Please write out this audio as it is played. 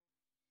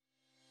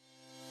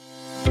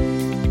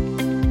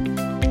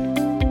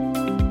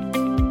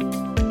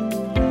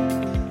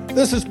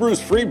This is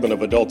Bruce Friedman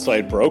of Adult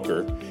Site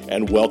Broker,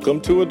 and welcome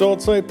to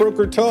Adult Site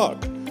Broker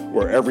Talk,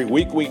 where every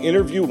week we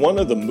interview one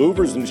of the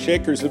movers and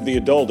shakers of the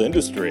adult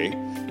industry,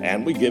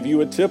 and we give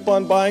you a tip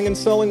on buying and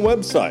selling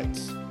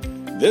websites.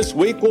 This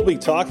week we'll be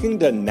talking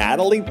to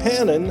Natalie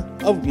Pannon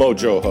of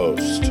Mojo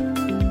Host.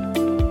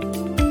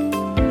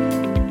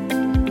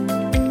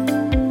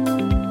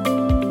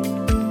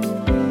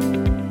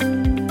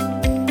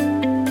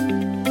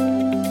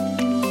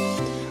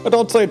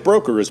 Adult Site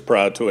Broker is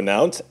proud to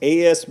announce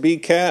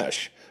ASB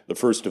Cash, the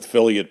first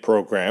affiliate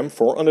program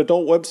for an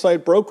adult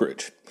website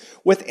brokerage.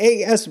 With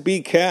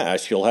ASB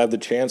Cash, you'll have the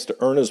chance to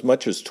earn as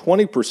much as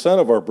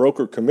 20% of our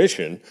broker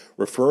commission,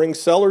 referring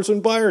sellers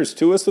and buyers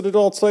to us at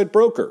Adult Site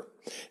Broker.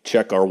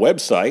 Check our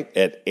website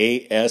at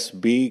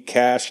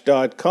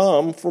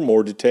asbcash.com for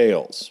more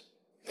details.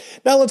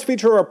 Now let's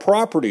feature our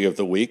property of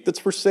the week that's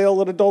for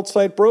sale at Adult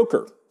Site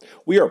Broker.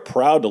 We are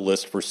proud to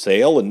list for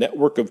sale a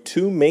network of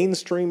two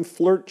mainstream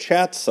flirt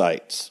chat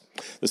sites.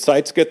 The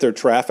sites get their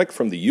traffic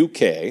from the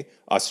UK,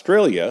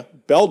 Australia,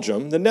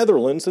 Belgium, the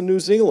Netherlands, and New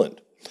Zealand.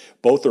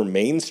 Both are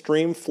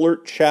mainstream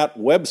flirt chat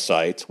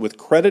websites with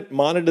credit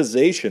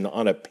monetization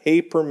on a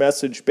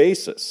pay-per-message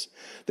basis.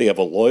 They have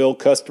a loyal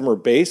customer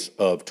base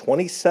of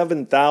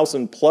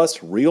 27,000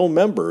 plus real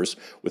members,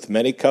 with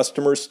many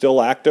customers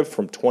still active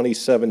from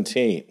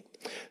 2017.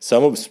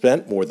 Some have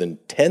spent more than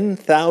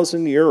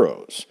 10,000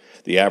 euros.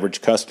 The average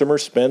customer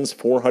spends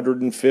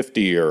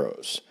 450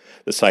 euros.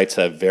 The sites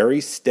have very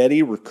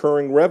steady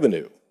recurring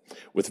revenue.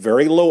 With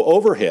very low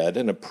overhead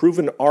and a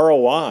proven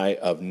ROI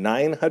of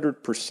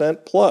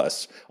 900%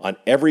 plus on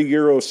every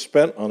euro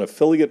spent on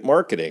affiliate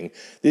marketing,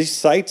 these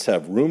sites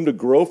have room to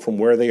grow from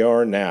where they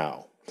are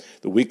now.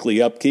 The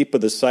weekly upkeep of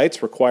the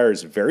sites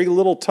requires very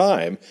little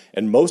time,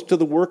 and most of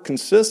the work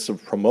consists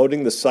of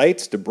promoting the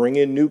sites to bring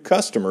in new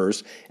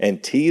customers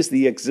and tease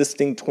the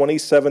existing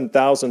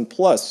 27,000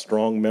 plus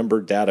strong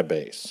member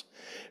database.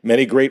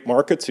 Many great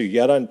markets are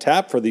yet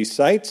untapped for these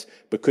sites,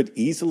 but could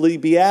easily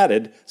be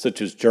added,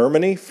 such as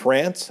Germany,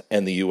 France,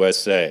 and the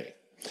USA.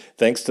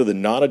 Thanks to the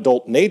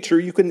non-adult nature,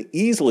 you can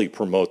easily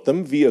promote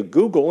them via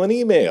Google and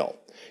email.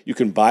 You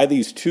can buy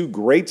these two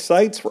great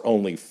sites for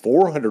only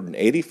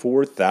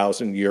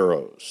 484,000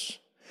 euros.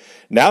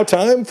 Now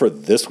time for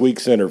this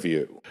week's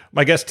interview.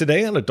 My guest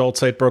today on Adult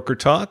Site Broker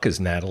Talk is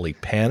Natalie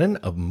Pannon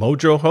of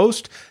Mojo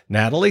Host.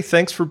 Natalie,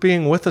 thanks for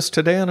being with us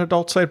today on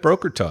Adult Site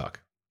Broker Talk.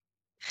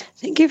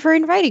 Thank you for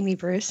inviting me,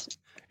 Bruce.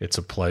 It's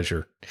a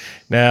pleasure.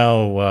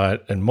 Now,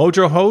 and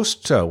Mojo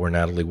Host, where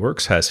Natalie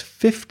works, has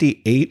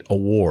 58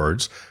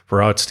 awards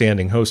for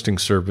outstanding hosting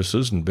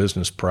services and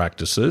business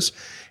practices.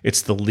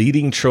 It's the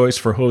leading choice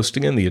for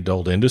hosting in the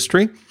adult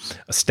industry.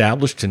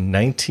 Established in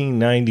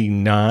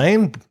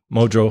 1999,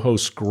 Mojo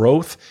Host's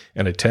growth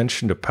and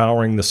attention to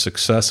powering the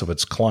success of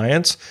its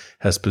clients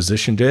has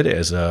positioned it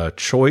as a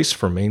choice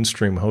for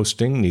mainstream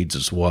hosting needs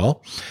as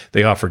well.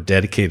 They offer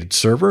dedicated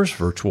servers,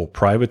 virtual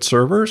private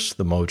servers,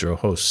 the Mojo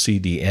Host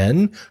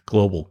CDN,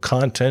 Global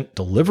Content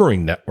Delivery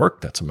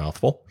Network, that's a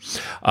mouthful,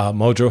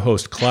 Mojo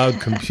Host Cloud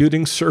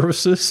Computing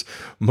Services,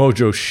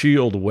 Mojo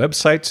Shield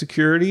website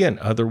security, and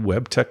other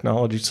web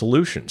technology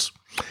solutions.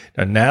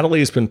 Now, Natalie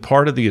has been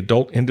part of the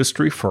adult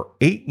industry for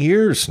 8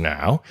 years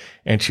now,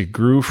 and she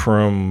grew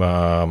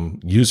from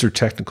user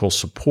technical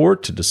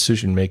support to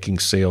decision-making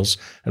sales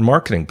and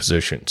marketing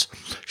positions.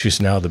 She's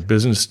now the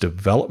business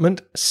development,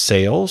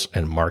 sales,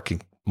 and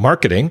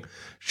marketing,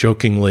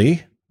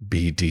 jokingly,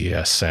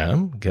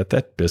 BDSM, get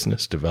that,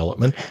 business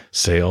development,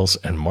 sales,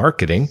 and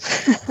marketing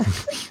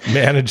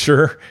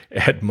manager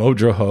at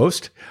Mojo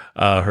Host.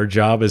 Her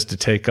job is to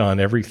take on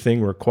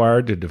everything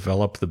required to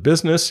develop the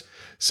business.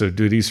 So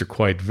duties are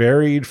quite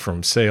varied,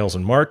 from sales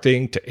and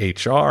marketing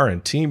to HR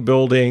and team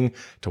building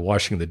to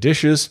washing the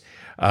dishes.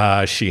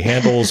 She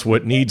handles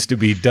what needs to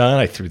be done.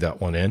 I threw that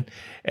one in.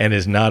 And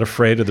is not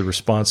afraid of the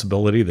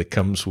responsibility that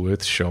comes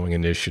with showing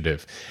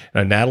initiative.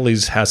 Now, Natalie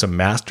has a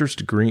master's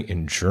degree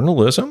in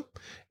journalism.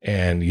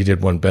 And you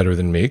did one better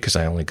than me because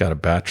I only got a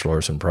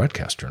bachelor's in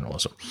broadcast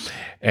journalism,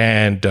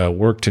 and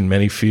worked in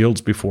many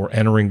fields before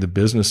entering the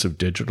business of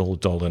digital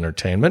adult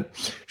entertainment.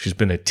 She's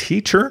been a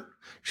teacher.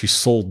 She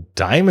sold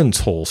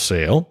diamonds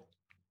wholesale.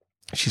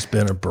 She's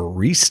been a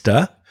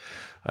barista.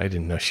 I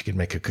didn't know she could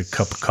make a good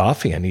cup of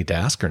coffee. I need to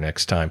ask her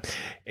next time.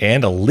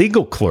 And a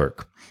legal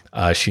clerk.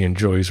 She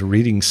enjoys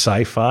reading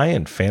sci-fi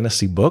and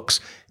fantasy books.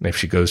 And if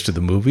she goes to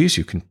the movies,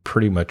 you can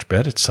pretty much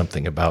bet it's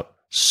something about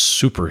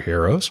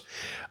superheroes.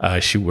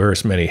 She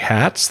wears many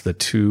hats. The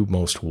two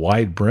most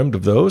wide-brimmed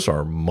of those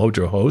are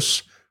Mojo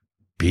Host's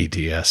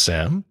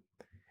BDSM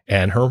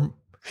and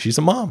she's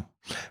a mom.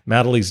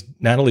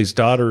 Natalie's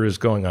daughter is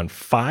going on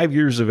 5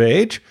 years of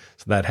age,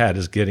 so that hat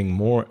is getting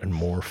more and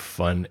more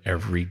fun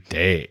every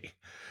day.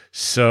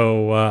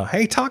 So,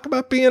 hey, talk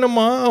about being a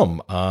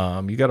mom.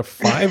 You got a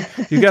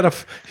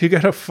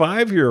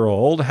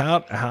 5-year-old.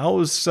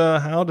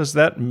 How does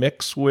that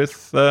mix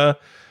with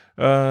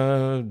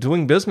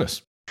doing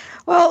business?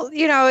 Well,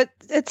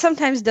 it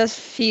sometimes does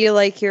feel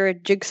like you're a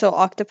jigsaw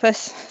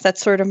octopus.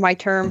 That's sort of my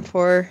term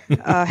for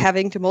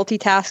having to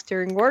multitask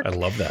during work. I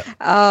love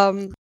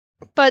that.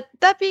 But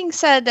that being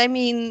said, I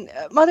mean,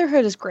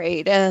 motherhood is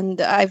great,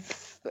 and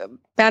I've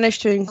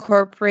managed to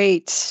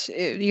incorporate,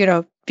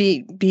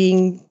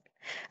 being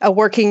a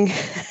working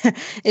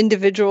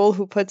individual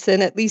who puts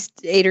in at least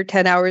 8 or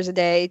 10 hours a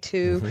day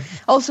to Mm-hmm.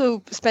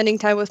 also spending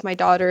time with my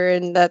daughter.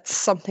 And that's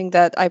something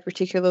that I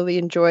particularly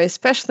enjoy,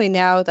 especially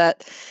now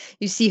that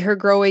you see her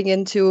growing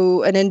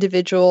into an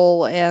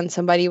individual and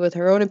somebody with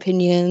her own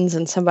opinions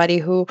and somebody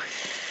who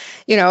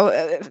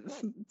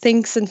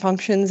thinks and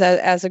functions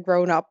as a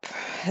grown up,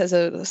 as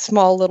a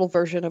small little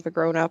version of a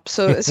grown up.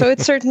 So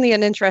it's certainly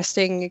an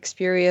interesting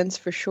experience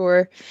for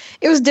sure.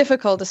 It was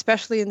difficult,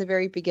 especially in the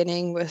very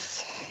beginning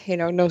with,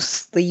 no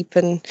sleep.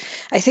 And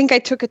I think I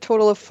took a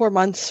total of 4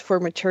 months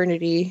for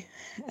maternity,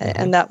 Mm-hmm.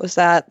 and that was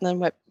that, and then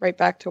went right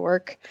back to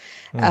work.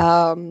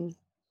 Mm.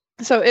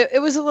 So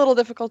it was a little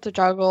difficult to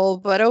juggle,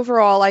 but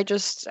overall,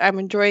 I'm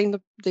enjoying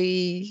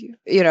the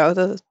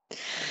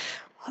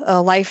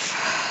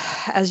life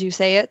as you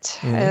say it,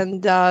 Mm-hmm.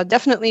 and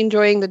definitely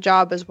enjoying the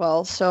job as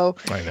well. So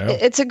I know.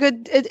 it's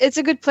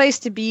a good place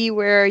to be,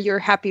 where you're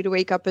happy to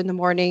wake up in the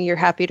morning, you're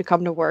happy to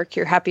come to work,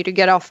 you're happy to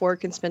get off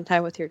work and spend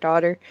time with your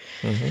daughter.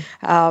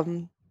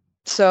 Mm-hmm.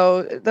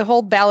 So the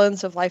whole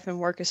balance of life and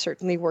work is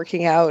certainly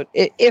working out,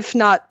 if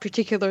not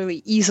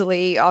particularly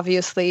easily,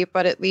 obviously,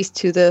 but at least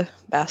to the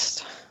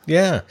best.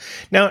 Yeah.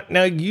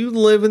 Now you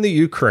live in the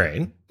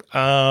Ukraine.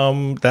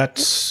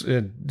 That's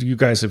you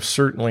guys have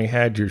certainly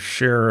had your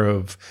share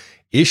of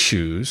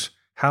issues.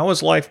 How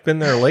has life been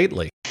there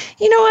lately?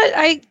 You know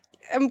what?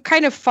 I'm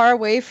kind of far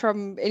away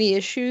from any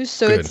issues,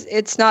 so Good.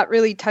 it's not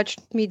really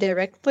touched me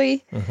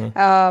directly.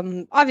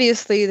 Mm-hmm.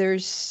 Obviously,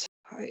 there's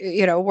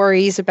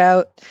worries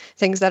about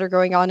things that are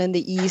going on in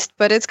the east,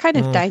 but it's kind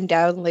of Mm, dying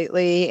down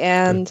lately. good.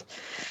 And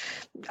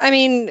I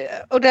mean,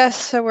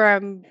 Odessa, where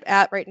I'm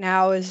at right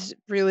now, is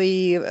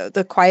really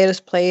the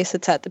quietest place.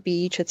 It's at the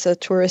beach. It's a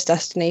tourist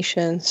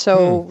destination.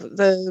 So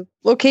the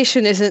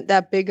location isn't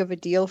that big of a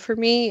deal for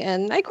me.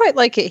 And I quite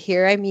like it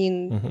here. I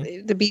mean,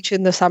 Mm-hmm. the beach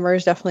in the summer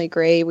is definitely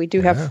great. We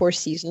do have Yeah. 4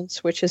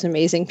 seasons, which is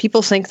amazing.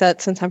 People think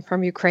that since I'm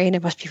from Ukraine,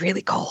 it must be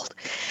really cold.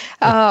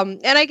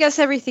 And I guess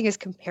everything is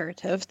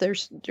comparative.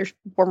 There's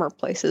warmer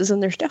places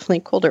and there's definitely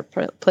colder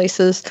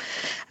places.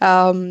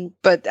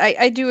 But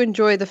I do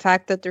enjoy the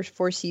fact that there's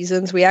 4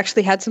 seasons. We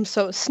actually had some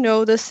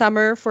snow this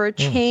summer for a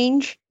Mm.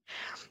 change,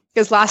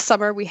 because last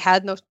summer we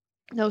had no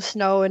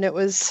snow, and it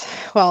was,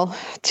 well,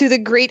 to the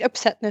great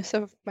upsetness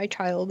of my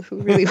child,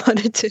 who really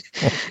wanted to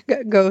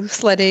go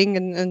sledding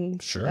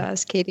and Sure.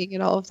 skating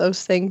and all of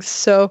those things.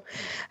 So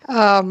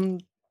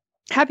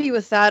happy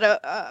with that.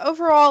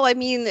 Overall, I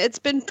mean, it's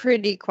been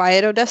pretty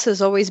quiet.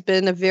 Odessa's always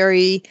been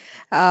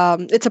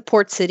it's a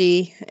port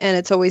city, and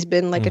it's always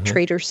been like a Mm-hmm.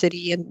 trader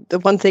city. And the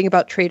one thing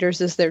about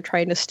traders is they're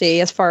trying to stay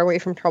as far away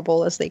from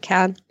trouble as they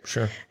can,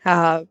 Sure.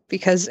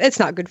 because it's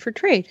not good for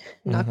trade,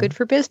 not Mm-hmm. good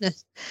for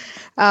business.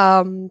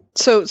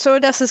 So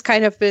Odessa's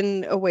kind of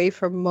been away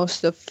from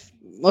most of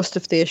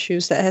the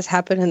issues that has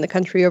happened in the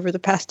country over the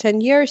past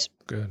 10 years.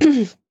 Good.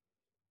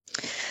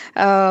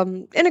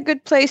 In a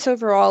good place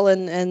overall,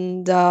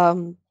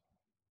 and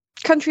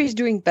country's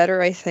doing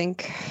better, I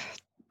think.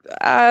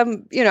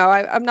 I'm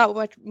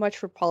not much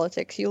for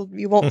politics.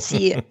 You won't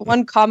see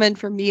one comment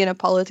from me in a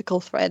political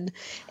thread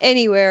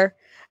anywhere.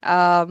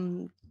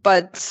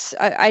 But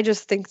I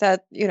just think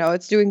that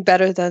it's doing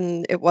better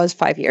than it was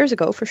 5 years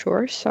ago, for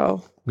sure.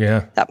 So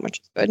Yeah, that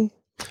much is good.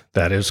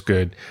 that is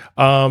good.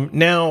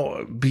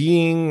 Now,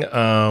 being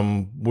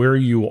where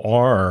you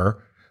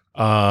are,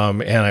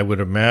 and I would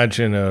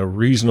imagine a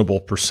reasonable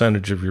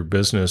percentage of your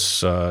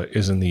business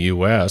is in the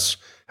U.S.,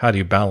 how do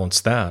you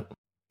balance that?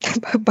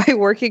 By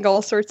working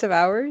all sorts of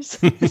hours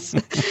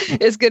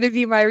is going to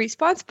be my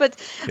response. But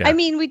Yeah. I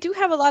mean, we do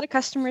have a lot of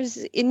customers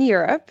in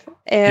Europe,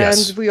 and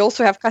Yes. we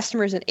also have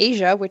customers in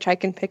Asia, which I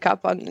can pick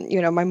up on,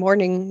 my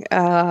morning.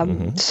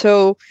 Mhm.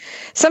 So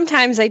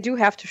sometimes I do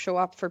have to show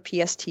up for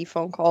PST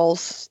phone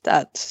calls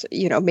that,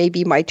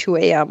 maybe my 2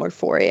 a.m. or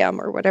 4 a.m.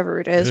 or whatever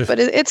it is, Ugh. but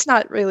it's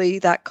not really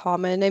that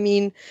common. I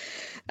mean,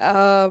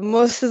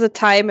 most of the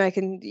time I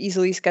can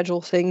easily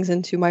schedule things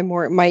into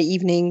my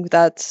evening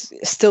that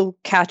still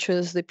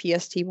catches the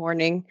PST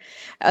morning.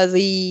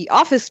 The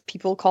office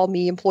people call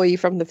me employee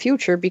from the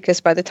future,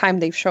 because by the time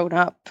they've shown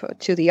up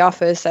to the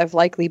office, I've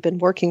likely been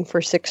working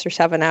for 6 or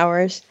 7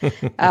 hours.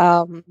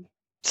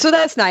 So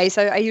that's nice.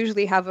 I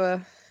usually have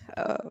a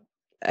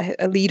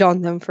lead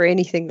on them for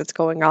anything that's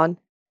going on.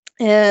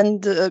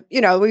 And,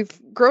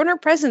 we've grown our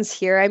presence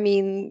here. I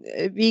mean,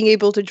 being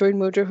able to join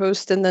Mojo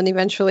Host, and then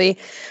eventually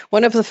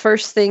one of the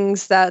first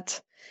things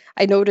that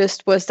I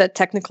noticed was that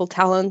technical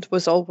talent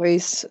was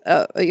always,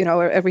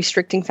 a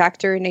restricting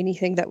factor in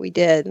anything that we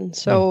did. And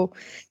so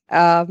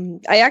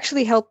I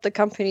actually helped the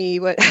company.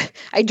 What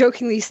I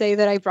jokingly say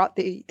that I brought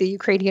the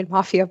Ukrainian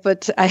mafia,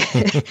 but I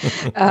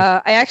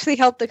actually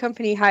helped the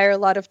company hire a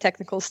lot of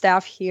technical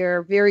staff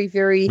here. Very,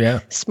 very Yeah.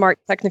 smart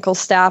technical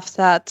staff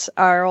that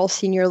are all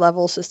senior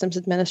level systems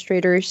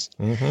administrators.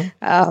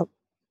 Mhm.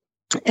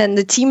 And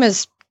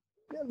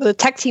the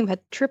tech team had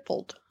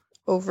tripled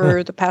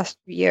over the past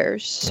few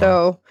years.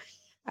 So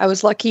I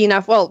was lucky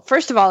enough. Well,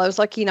 first of all, I was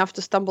lucky enough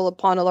to stumble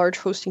upon a large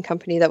hosting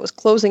company that was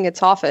closing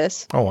its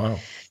office. Oh, wow.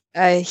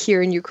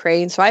 Here in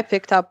Ukraine. So I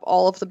picked up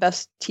all of the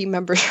best team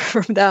members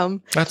from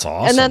them. That's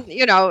awesome. And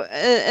then,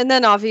 and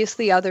then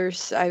obviously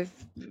others. I've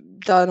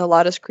done a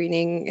lot of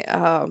screening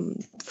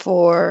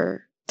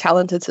for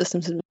talented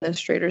systems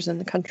administrators in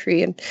the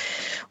country and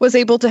was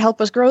able to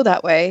help us grow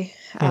that way.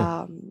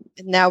 And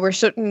now we're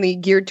certainly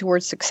geared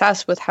towards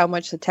success with how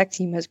much the tech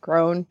team has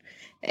grown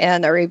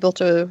and are able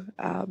to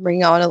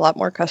bring on a lot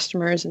more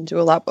customers and do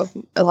a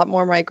lot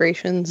more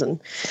migrations and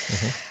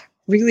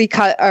really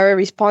cut our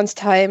response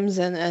times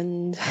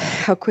and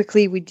how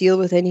quickly we deal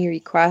with any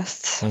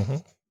requests.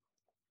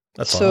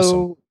 That's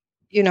awesome.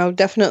 So,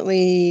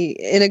 definitely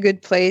in a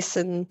good place.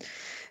 And,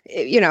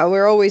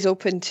 we're always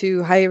open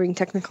to hiring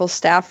technical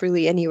staff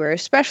really anywhere,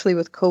 especially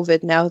with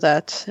COVID now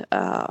that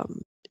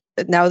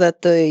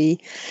the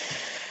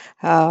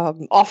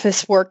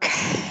office work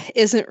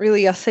isn't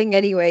really a thing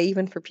anyway,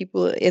 even for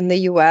people in the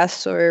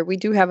US, or we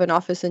do have an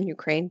office in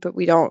Ukraine, but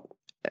we don't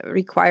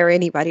require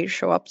anybody to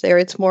show up there.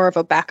 It's more of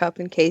a backup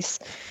in case,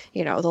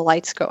 the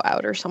lights go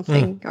out or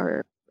something,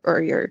 or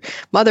your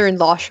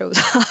mother-in-law shows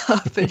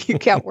up and you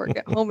can't work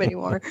at home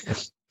anymore.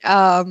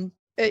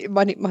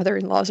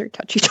 Mother-in-laws are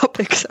touchy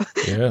topics, so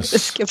yes.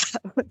 Let's skip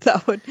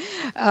that one.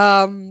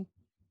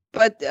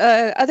 But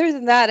other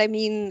than that, I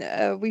mean,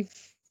 we've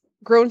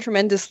grown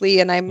tremendously,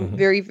 and I'm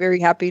very, very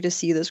happy to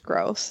see this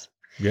growth.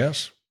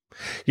 Yes.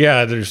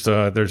 Yeah, there's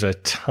a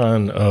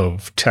ton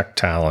of tech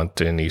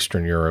talent in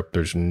Eastern Europe.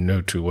 There's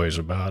no two ways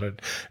about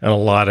it. And a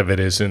lot of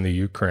it is in the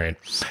Ukraine.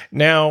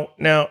 Now,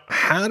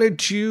 how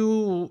did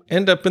you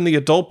end up in the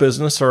adult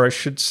business? Or I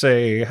should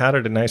say, how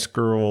did a nice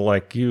girl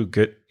like you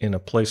get in a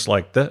place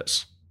like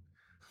this?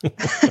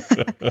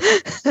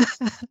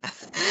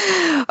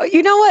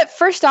 You know what?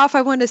 First off,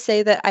 I want to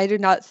say that I do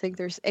not think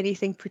there's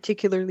anything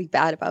particularly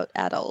bad about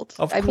adult.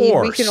 Of course.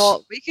 mean,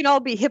 we can all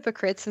be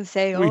hypocrites and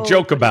say, we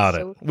joke about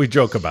it. We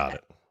joke about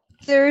it.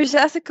 There's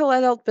ethical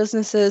adult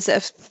businesses,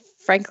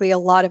 frankly, a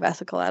lot of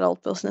ethical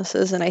adult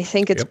businesses, and I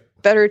think it's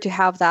better to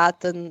have that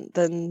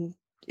than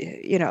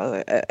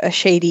a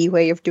shady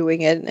way of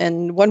doing it.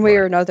 And one way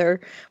or another,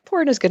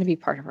 porn is going to be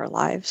part of our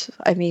lives.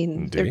 I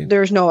mean,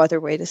 there's no other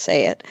way to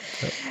say it.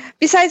 Yep.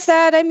 Besides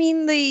that, I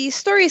mean, the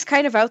story is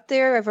kind of out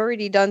there. I've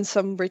already done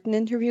some written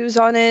interviews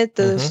on it.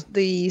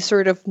 The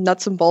sort of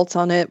nuts and bolts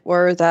on it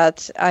were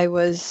that I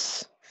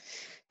was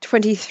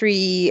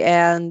 23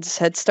 and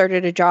had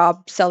started a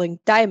job selling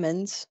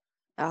diamonds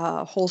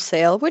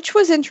wholesale, which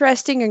was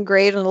interesting and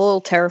great and a little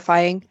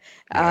terrifying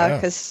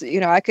because,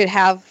 I could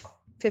have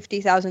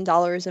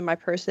 $50,000 in my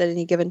purse at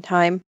any given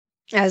time,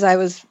 as I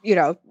was,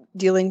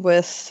 dealing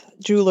with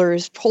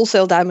jewelers.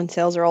 Wholesale diamond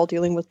sales are all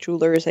dealing with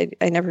jewelers.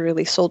 I never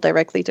really sold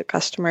directly to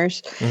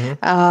customers.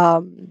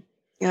 But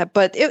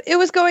it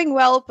was going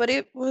well, but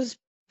it was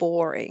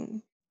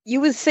boring.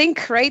 You would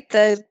think, right,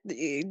 that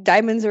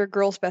diamonds are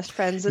girls' best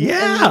friends.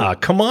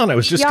 Come on. I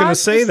was just going to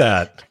say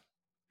that.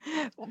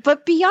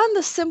 But beyond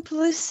the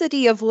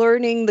simplicity of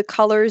learning the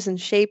colors and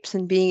shapes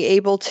and being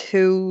able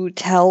to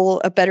tell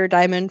a better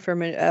diamond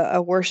from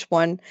a worse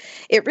one,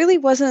 it really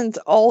wasn't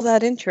all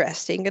that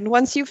interesting. And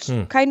once you've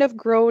kind of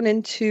grown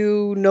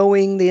into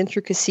knowing the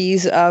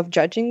intricacies of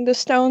judging the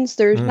stones,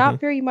 there's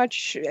not very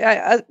much,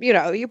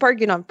 you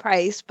bargain on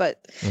price,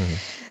 but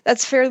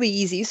that's fairly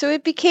easy. So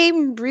it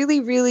became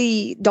really,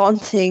 really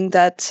daunting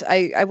that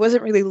I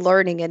wasn't really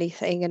learning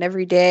anything. And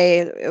every day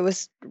it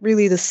was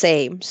really the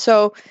same.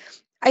 So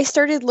I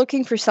started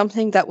looking for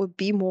something that would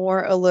be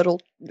a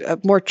little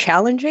more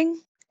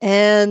challenging.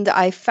 And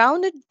I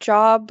found a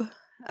job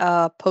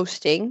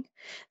posting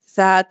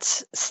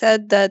that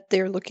said that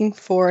they're looking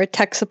for a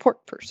tech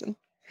support person.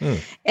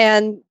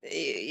 And,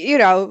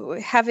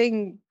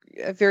 having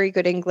a very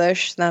good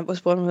English, that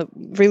was one of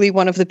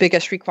the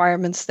biggest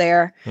requirements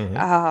there.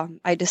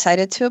 I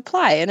decided to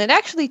apply. And it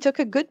actually took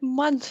a good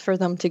month for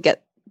them to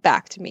get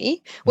back to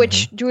me,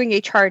 which doing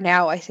HR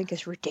now I think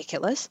is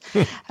ridiculous.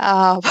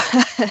 But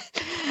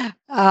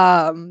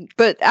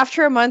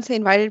after a month, they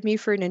invited me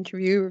for an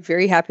interview, were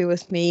very happy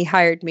with me,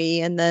 hired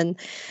me. And then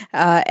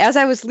as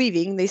I was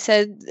leaving, they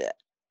said,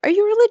 "Are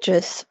you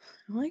religious?"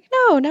 I'm like,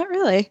 "No, not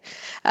really,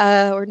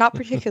 or not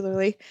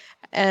particularly."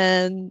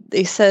 And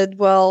they said,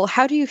 "Well,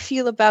 how do you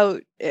feel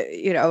about,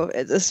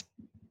 this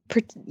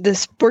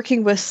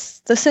working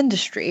with this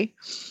industry?"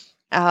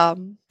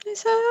 I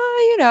said,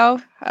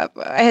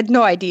 I had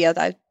no idea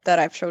that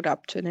I've showed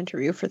up to an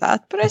interview for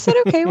that, but I said,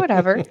 okay,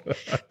 whatever.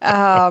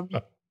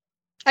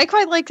 I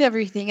quite liked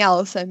everything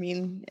else. I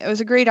mean, it was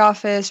a great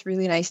office,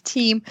 really nice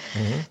team.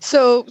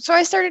 So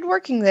I started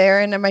working there,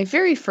 and my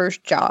very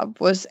first job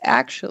was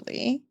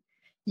actually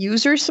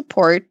user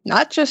support,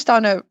 not just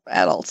on a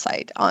adult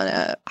site, on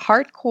a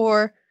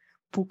hardcore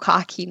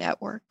bukkake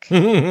network.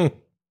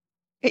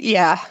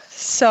 Yeah.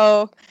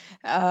 So,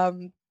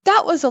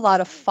 that was a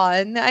lot of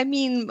fun. I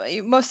mean,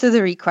 most of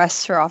the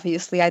requests are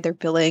obviously either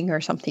billing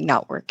or something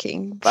not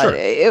working, but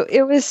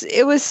it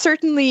was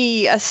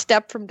certainly a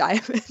step from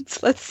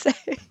diamonds, let's say.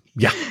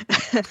 Yeah.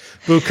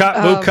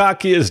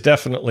 Bukkake is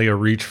definitely a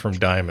reach from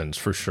diamonds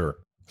for sure.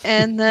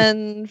 And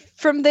then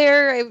from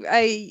there,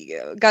 I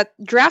got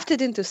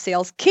drafted into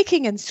sales,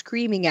 kicking and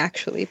screaming,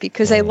 actually,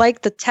 because I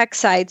liked the tech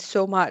side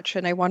so much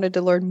and I wanted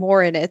to learn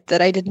more in it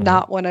that I did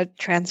not want to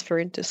transfer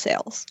into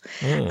sales.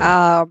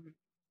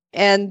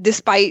 And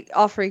despite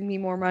offering me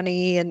more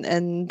money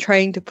and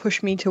trying to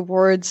push me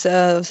towards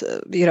sales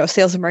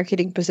and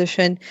marketing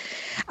position,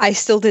 I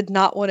still did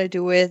not want to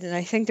do it. And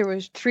I think there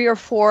was 3 or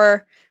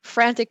 4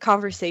 frantic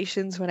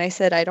conversations when I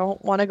said, I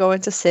don't want to go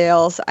into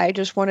sales. I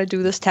just want to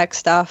do this tech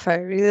stuff. I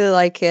really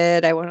like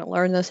it. I want to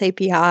learn this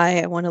API.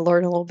 I want to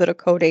learn a little bit of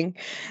coding.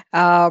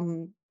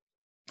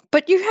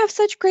 But you have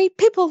such great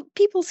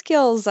people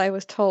skills, I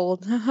was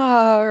told.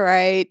 All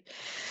right.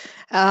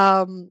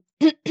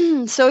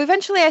 So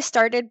eventually I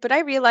started, but I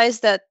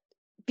realized that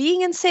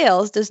being in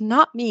sales does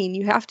not mean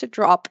you have to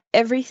drop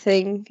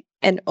everything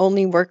and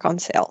only work on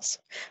sales.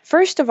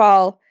 First of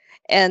all,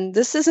 and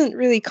this isn't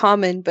really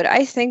common, but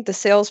I think the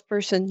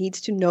salesperson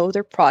needs to know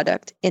their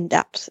product in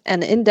depth.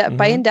 And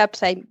by in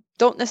depth, I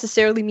don't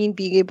necessarily mean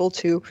being able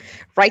to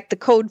write the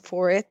code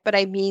for it, but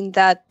I mean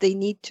that they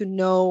need to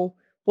know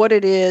what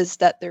it is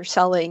that they're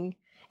selling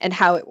and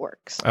how it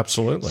works.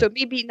 Absolutely. So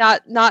maybe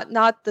not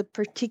the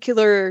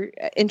particular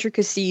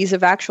intricacies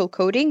of actual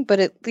coding, but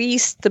at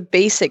least the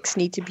basics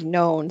need to be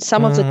known.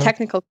 Some of the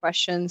technical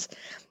questions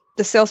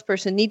the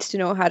salesperson needs to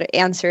know how to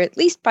answer, at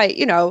least by,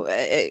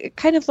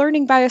 kind of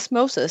learning by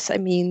osmosis. I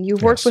mean, you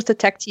work with the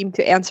tech team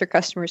to answer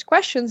customers'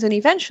 questions, and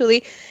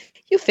eventually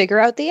you figure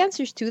out the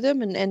answers to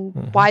them and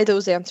why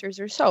those answers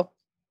are so.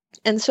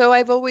 And so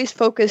I've always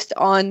focused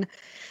on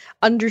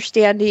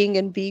understanding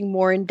and being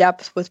more in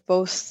depth with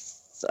both,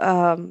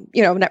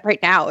 right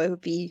now it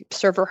would be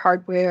server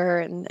hardware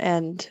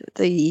and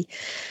the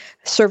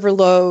server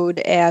load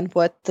and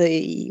what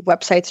the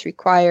websites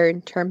require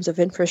in terms of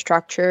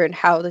infrastructure and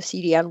how the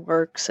CDN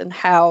works and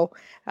how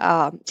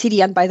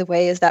CDN, by the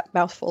way, is that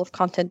mouthful of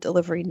content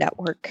delivery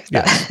network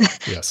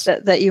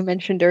that you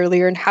mentioned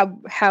earlier, and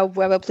how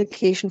web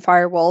application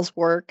firewalls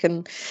work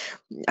and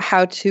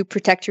how to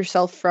protect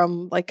yourself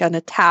from like an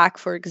attack,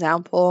 for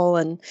example,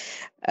 and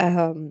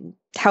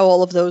how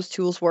all of those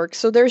tools work.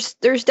 So there's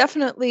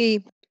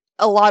definitely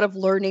a lot of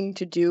learning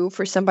to do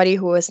for somebody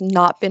who has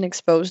not been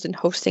exposed in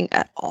hosting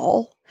at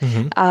all.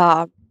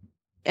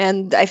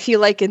 And I feel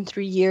like in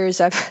 3 years,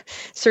 I've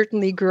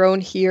certainly grown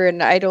here,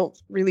 and I don't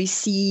really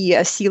see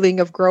a ceiling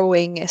of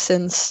growing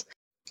since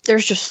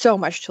there's just so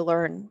much to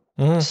learn.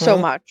 So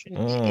much.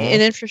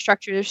 In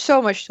infrastructure, there's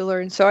so much to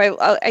learn.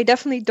 So I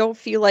definitely don't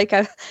feel like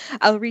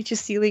I'll reach a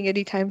ceiling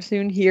anytime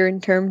soon here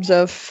in terms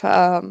of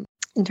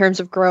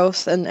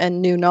growth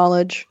and new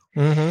knowledge.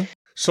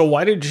 So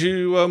why did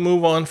you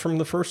move on from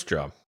the first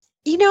job?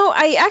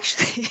 I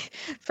actually,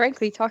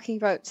 frankly, talking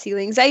about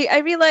ceilings, I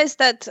realized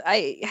that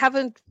I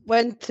haven't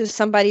went to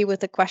somebody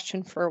with a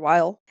question for a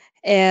while,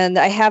 and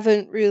I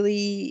haven't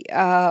really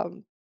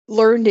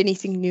learned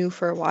anything new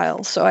for a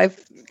while. So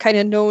I've kind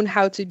of known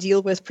how to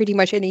deal with pretty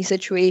much any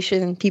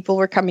situation, and people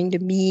were coming to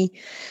me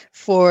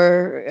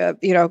for,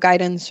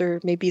 guidance,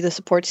 or maybe the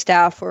support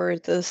staff or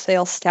the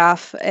sales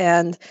staff,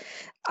 and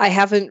I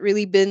haven't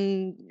really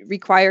been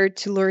required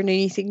to learn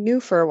anything new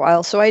for a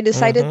while. So I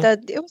decided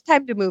that it was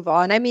time to move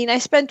on. I mean, I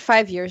spent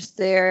 5 years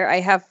there.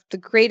 I have the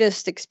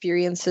greatest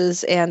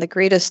experiences and the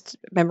greatest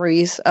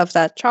memories of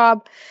that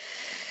job.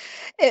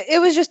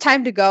 It was just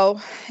time to go.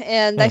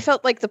 And I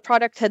felt like the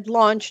product had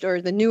launched, or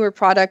the newer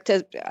product,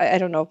 I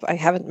don't know, I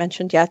haven't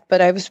mentioned yet,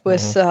 but I was with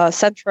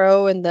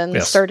Centro, and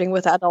then starting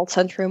with Adult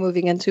Centro,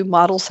 moving into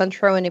Model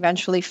Centro, and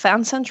eventually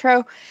Fan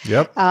Centro.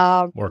 Yep.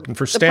 Working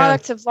for Stan. The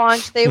products have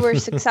launched. They were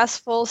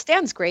successful.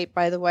 Stan's great,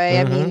 by the way.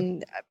 I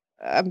mean,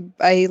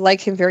 I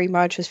like him very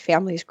much. His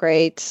family's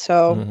great.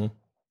 So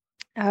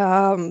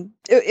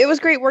it was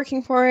great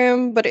working for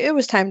him, but it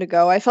was time to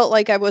go. I felt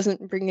like I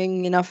wasn't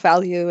bringing enough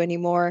value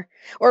anymore,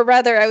 or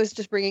rather I was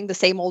just bringing the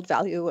same old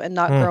value and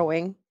not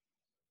growing.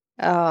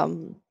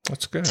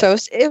 That's good. So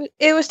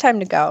it was time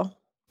to go.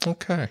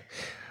 Okay.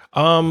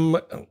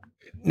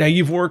 Now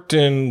you've worked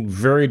in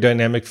very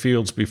dynamic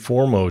fields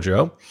before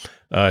Mojo,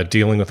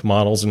 dealing with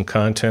models and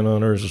content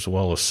owners as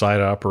well as site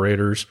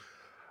operators.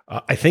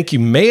 I think you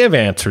may have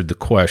answered the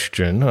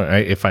question,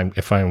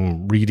 if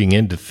I'm reading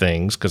into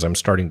things, because I'm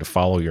starting to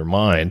follow your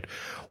mind.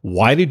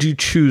 Why did you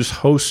choose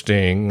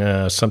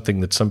hosting, something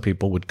that some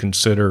people would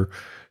consider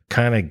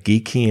kind of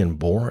geeky and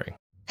boring?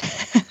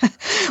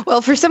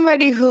 Well, for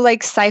somebody who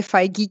likes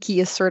sci-fi, geeky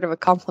is sort of a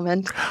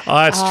compliment. Oh,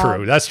 that's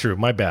true. That's true.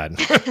 My bad.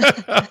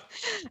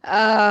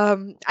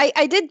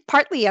 I did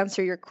partly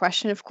answer your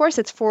question. Of course,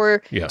 it's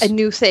for a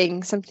new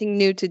thing, something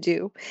new to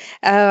do.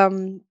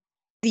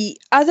 The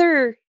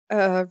other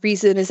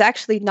reason is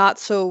actually not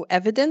so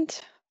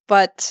evident,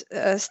 but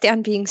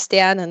Stan being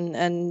Stan,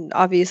 and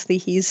obviously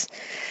he's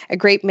a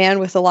great man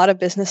with a lot of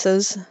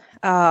businesses.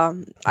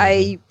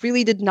 I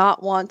really did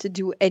not want to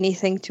do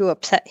anything to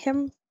upset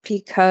him,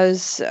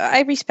 because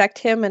I respect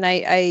him and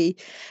I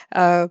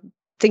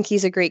think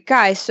he's a great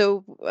guy.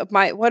 So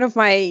one of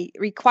my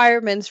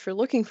requirements for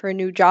looking for a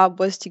new job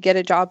was to get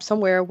a job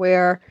somewhere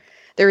where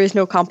there is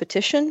no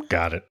competition.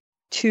 Got it.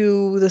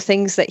 to the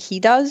things that he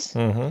does.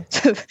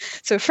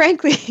 So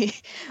frankly,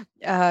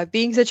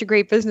 being such a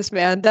great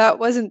businessman, that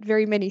wasn't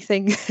very many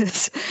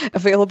things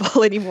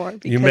available anymore.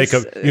 You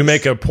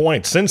make a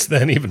point. Since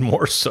then, even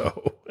more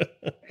so.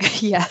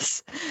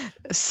 Yes.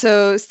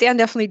 So Stan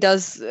definitely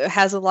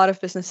has a lot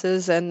of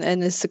businesses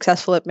and is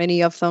successful at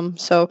many of them.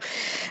 So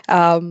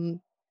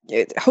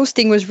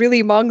hosting was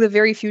really among the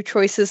very few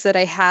choices that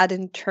I had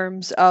in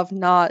terms of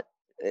not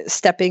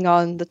stepping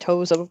on the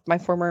toes of my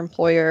former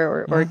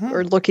employer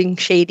or looking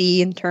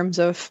shady in terms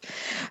of,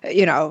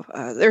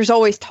 there's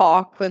always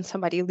talk when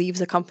somebody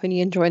leaves a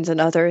company and joins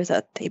another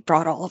that they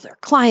brought all of their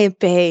client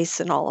base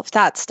and all of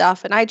that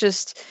stuff. And I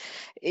just,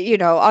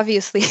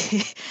 obviously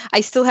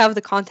I still have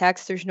the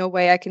contacts. There's no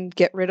way I can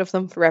get rid of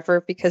them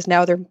forever because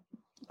now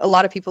a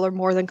lot of people are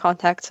more than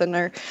contacts and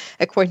are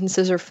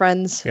acquaintances or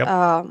friends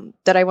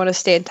that I want to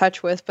stay in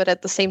touch with. But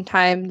at the same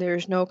time,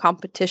 there's no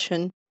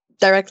competition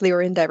directly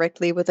or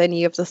indirectly with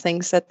any of the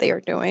things that they are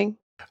doing.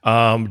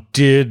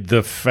 Did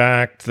the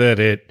fact that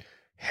it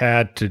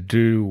had to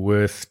do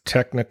with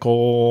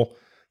technical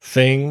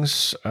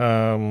things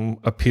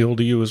appeal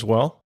to you as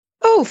well?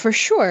 Oh, for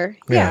sure.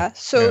 Yeah.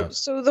 So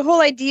the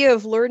whole idea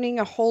of learning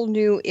a whole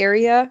new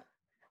area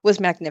was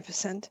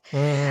magnificent.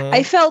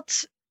 I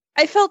felt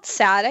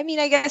sad. I mean,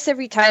 I guess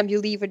every time you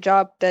leave a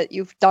job that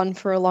you've done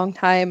for a long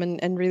time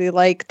and really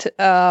liked,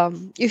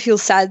 you feel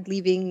sad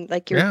leaving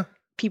your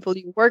people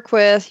you work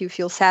with. You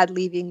feel sad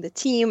leaving the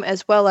team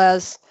as well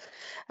as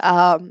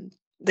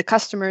the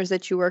customers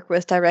that you work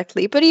with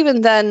directly. But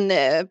even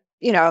then,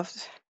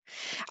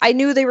 I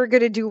knew they were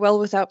going to do well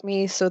without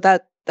me, so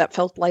that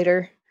felt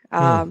lighter.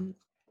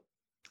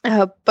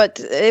 But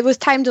it was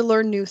time to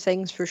learn new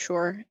things for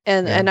sure.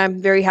 And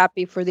I'm very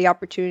happy for the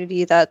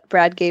opportunity that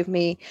Brad gave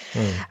me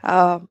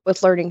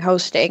with learning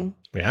hosting.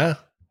 Yeah.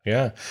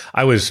 Yeah.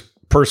 I was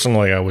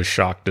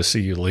shocked to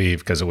see you leave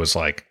because it was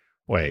like,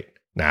 wait,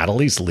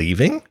 Natalie's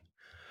leaving?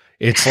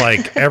 It's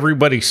like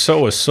everybody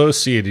so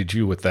associated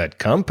you with that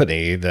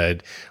company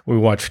that we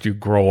watched you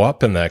grow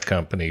up in that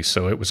company.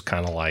 So it was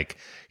kind of like,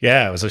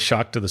 it was a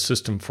shock to the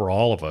system for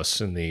all of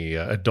us in the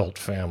adult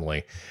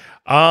family.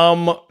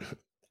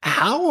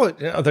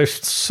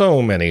 There's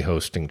so many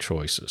hosting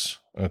choices,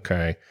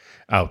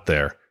 out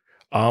there.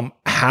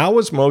 How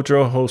is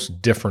Mojo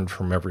Host different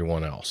from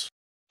everyone else?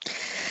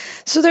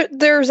 So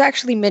there's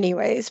actually many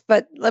ways,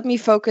 but let me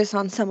focus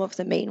on some of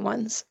the main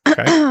ones.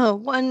 Okay.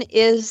 One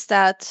is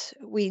that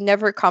we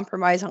never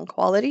compromise on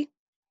quality.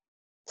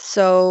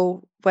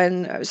 So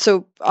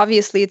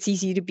obviously it's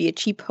easy to be a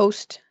cheap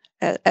host,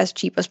 as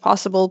cheap as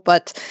possible,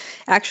 but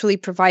actually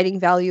providing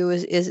value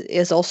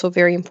is also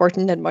very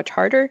important and much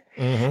harder.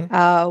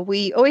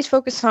 We always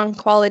focus on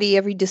quality.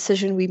 Every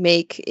decision we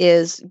make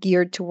is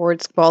geared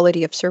towards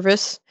quality of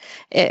service.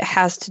 It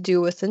has to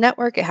do with the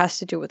network. It has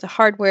to do with the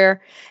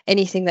hardware.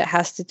 Anything that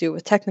has to do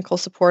with technical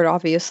support,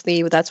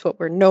 obviously, that's what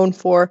we're known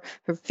for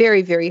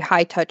very, very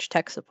high touch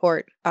tech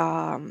support,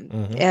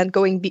 and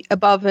going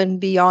above and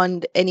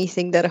beyond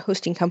anything that a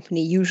hosting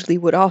company usually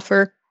would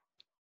offer.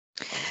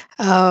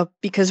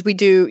 Because we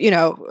do,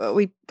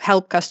 we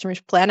help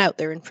customers plan out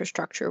their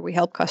infrastructure. We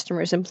help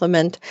customers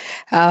implement,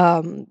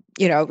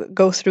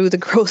 go through the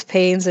growth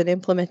pains and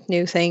implement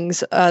new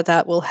things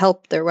that will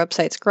help their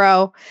websites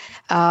grow.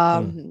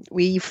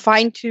 We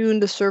fine-tune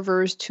the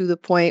servers to the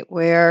point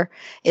where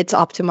it's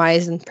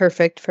optimized and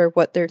perfect for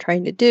what they're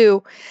trying to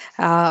do.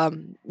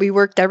 We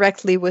work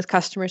directly with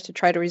customers to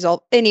try to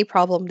resolve any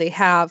problem they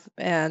have.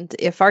 And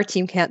if our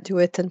team can't do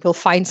it, then we'll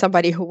find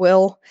somebody who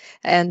will.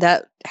 And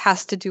that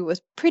has to do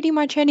with pretty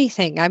much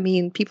anything. I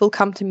mean, people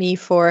come to me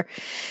for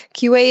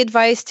QA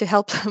advice to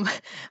help them,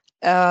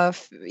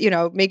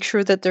 make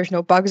sure that there's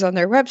no bugs on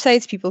their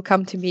websites. People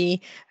come to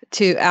me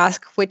to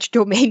ask which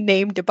domain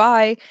name to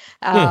buy.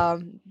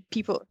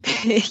 People,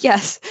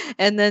 yes.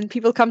 And then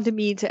people come to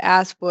me to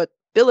ask what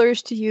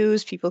billers to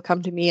use. People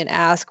come to me and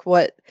ask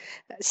what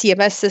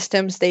CMS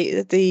systems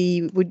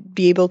they would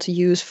be able to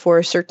use for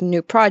a certain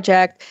new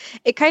project.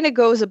 It kind of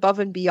goes above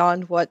and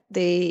beyond what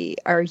they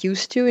are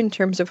used to in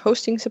terms of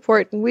hosting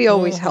support, and we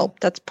always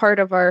help. That's part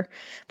of our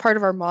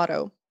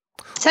motto.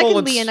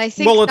 Secondly, and I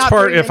think it's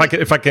part.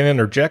 If I can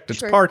interject, it's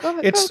sure. part. Go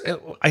ahead, it's.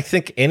 I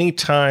think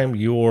anytime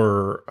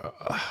you're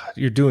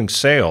doing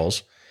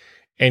sales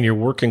and you're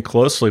working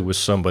closely with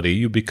somebody,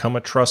 you become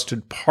a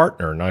trusted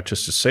partner, not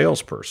just a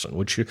salesperson,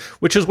 which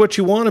is what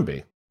you want to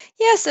be.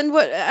 Yes, and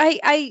what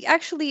I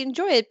actually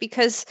enjoy it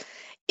because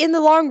in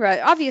the long run,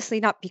 obviously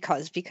not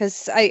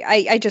because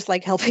I just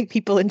like helping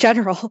people in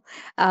general,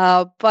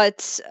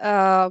 but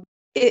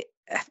it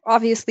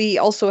obviously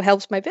also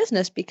helps my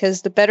business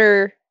because the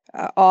better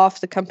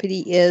off the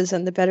company is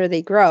and the better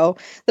they grow,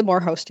 the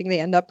more hosting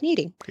they end up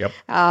needing. Yep.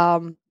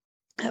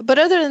 But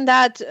other than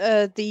that,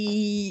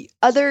 the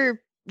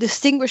other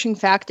distinguishing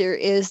factor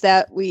is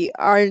that we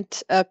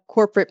aren't a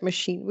corporate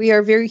machine. We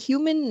are very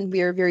human, and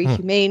we are very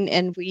humane,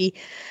 and we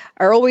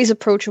are always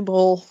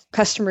approachable.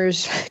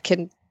 Customers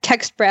can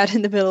text Brad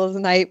in the middle of the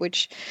night,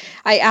 which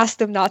I asked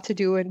them not to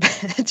do and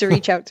to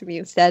reach out to me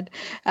instead.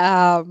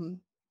 But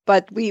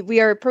but we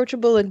are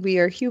approachable and we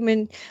are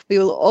human. We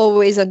will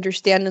always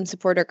understand and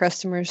support our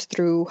customers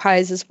through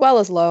highs as well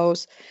as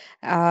lows.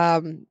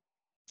 There's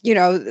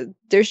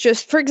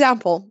just, for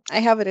example, I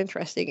have an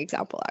interesting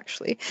example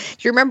actually. Do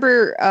you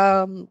remember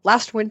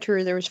last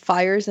winter there was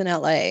fires in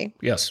LA?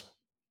 Yes.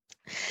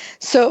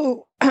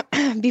 So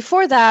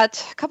before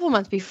that, a couple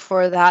months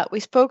before that,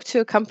 we spoke to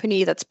a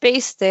company that's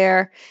based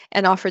there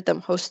and offered them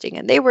hosting,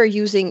 and they were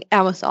using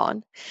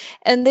Amazon.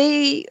 And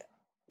they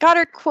got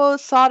our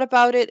quotes, thought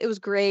about it. It was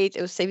great.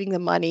 It was saving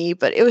them money,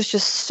 but it was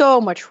just so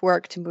much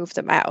work to move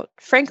them out.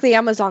 Frankly,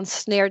 Amazon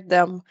snared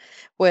them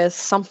with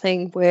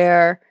something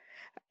where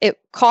it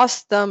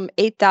cost them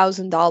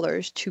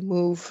 $8,000 to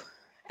move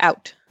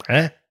out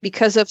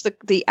because of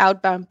the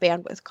outbound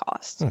bandwidth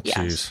costs. Oh, yes.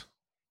 geez.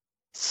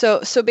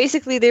 So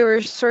basically, they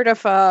were sort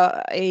of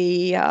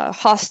a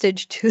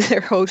hostage to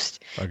their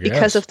host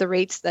because of the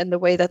rates and the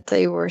way that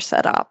they were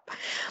set up.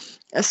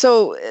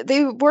 So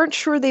they weren't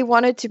sure they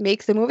wanted to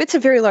make the move. It's a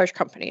very large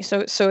company,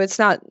 so it's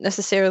not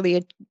necessarily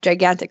a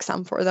gigantic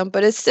sum for them,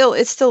 but it's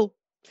still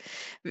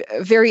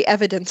very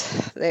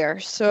evident there.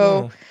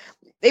 So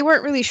they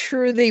weren't really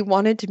sure they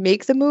wanted to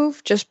make the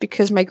move just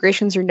because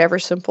migrations are never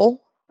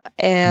simple,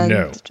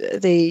 and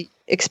they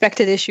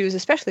expected issues,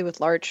 especially with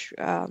large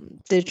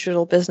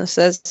digital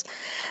businesses.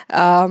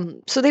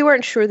 So they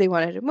weren't sure they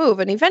wanted to move,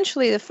 and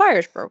eventually the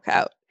fires broke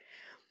out,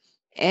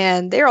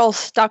 and they're all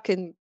stuck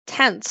in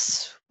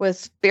tents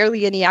with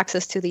barely any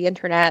access to the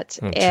internet,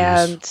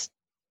 and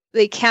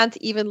they can't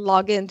even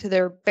log into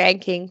their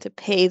banking to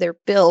pay their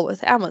bill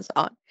with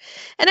Amazon.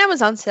 And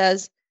Amazon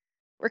says,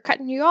 we're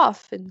cutting you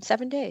off in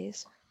 7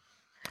 days.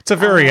 It's a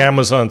very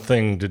Amazon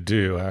thing to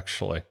do,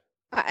 actually.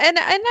 And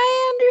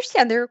I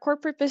understand they're a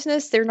corporate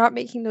business. They're not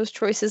making those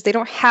choices. They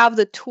don't have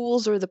the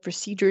tools or the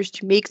procedures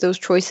to make those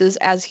choices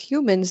as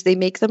humans. They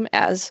make them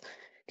as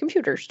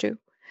computers do.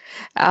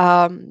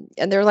 And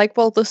they're like,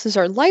 well, this is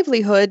our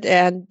livelihood,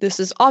 and this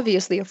is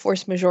obviously a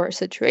force majeure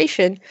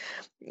situation.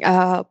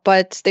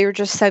 But they were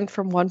just sent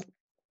from one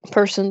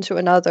person to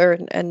another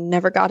and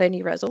never got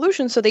any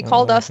resolution. So they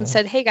called us and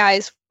said, hey,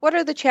 guys, what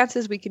are the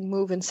chances we can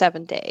move in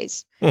 7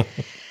 days?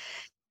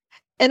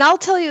 And I'll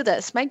tell you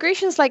this,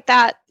 migrations like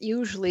that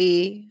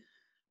usually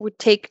would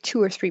take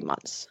 2 or 3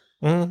 months.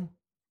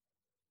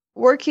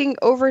 Working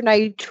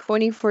overnight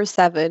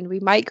 24/7, we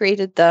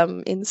migrated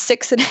them in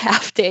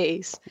 6.5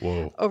 days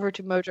over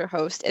to Mojo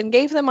Host and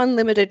gave them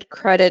unlimited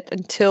credit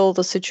until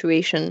the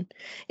situation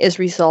is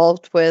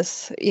resolved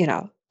with,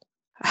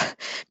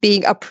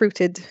 being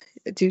uprooted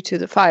due to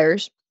the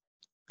fires.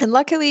 And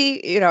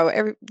luckily,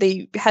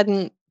 they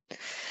hadn't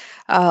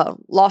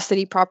lost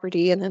any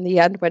property, and in the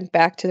end went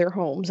back to their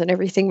homes and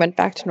everything went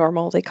back to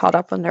normal. They caught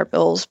up on their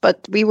bills, but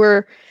we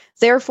were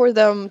there for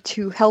them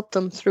to help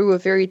them through a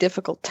very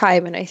difficult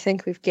time, and I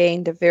think we've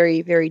gained a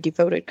very, very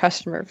devoted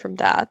customer from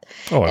that.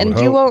 And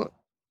you won't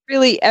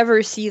really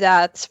ever see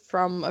that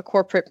from a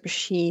corporate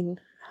machine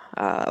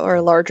or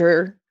a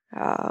larger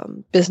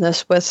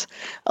business with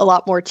a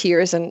lot more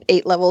tiers and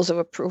 8 levels of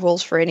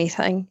approvals for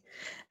anything.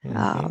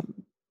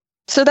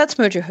 So that's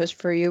Mojo Host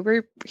for you.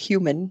 We're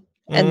human.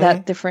 And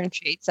that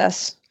differentiates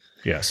us.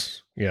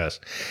 Yes.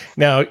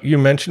 Now, you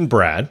mentioned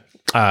Brad,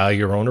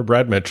 your owner,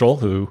 Brad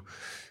Mitchell,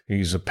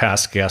 he's a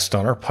past guest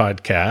on our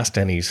podcast,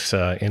 and he's,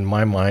 in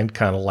my mind,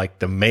 kind of like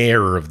the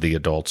mayor of the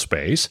adult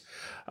space.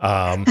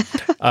 I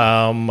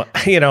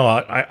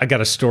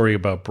got a story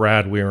about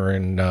Brad. We were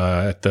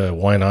at the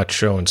Why Not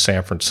show in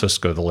San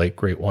Francisco, the late,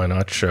 great Why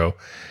Not show.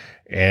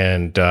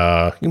 And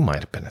you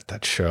might have been at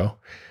that show.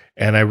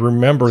 And I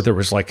remember there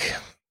was like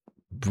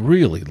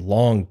really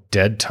long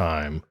dead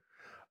time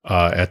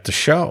at the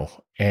show,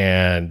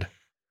 and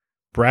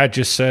Brad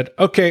just said,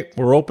 okay,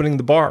 we're opening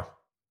the bar.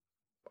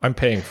 I'm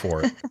paying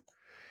for it.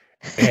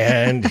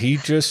 And he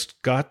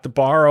just got the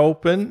bar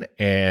open,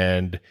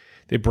 and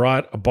they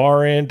brought a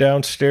bar in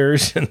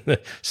downstairs in the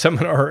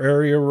seminar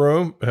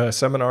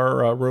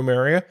room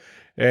area.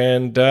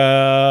 And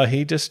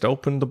he just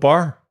opened the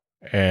bar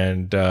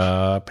and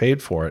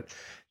paid for it.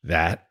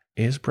 That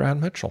is Brad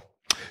Mitchell.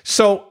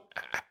 So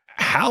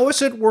how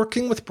is it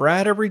working with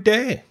Brad every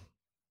day?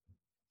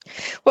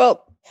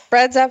 Well,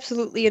 Brad's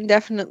absolutely and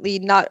definitely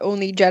not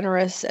only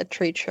generous at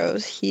trade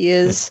shows. He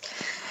is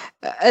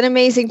an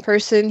amazing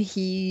person.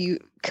 He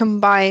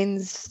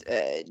combines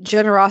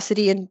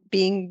generosity and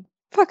being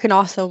fucking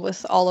awesome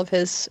with all of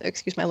his,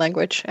 excuse my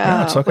language,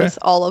 with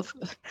all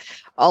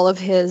of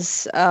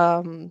his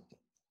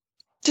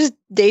just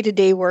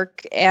day-to-day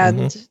work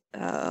and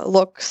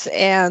looks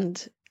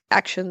and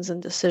actions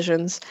and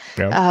decisions.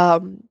 Yeah.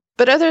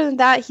 But other than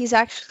that, he's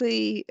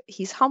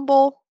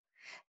humble.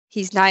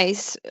 He's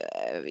nice.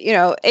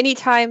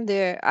 Anytime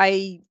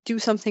I do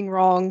something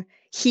wrong,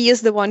 he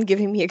is the one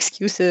giving me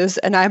excuses,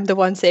 and I'm the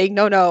one saying,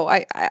 no,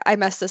 I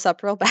messed this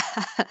up real bad.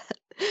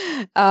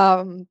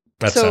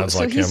 Sounds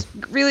like he's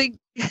him.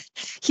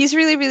 He's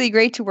really, really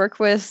great to work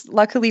with.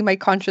 Luckily, my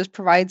conscience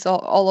provides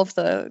all of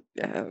the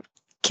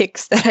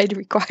kicks that I'd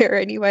require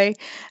anyway.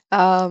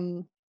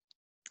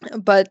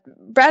 But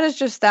Brad is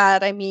just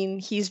that. I mean,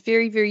 he's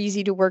very, very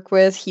easy to work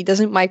with. He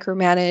doesn't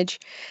micromanage.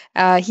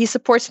 He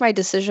supports my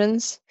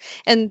decisions.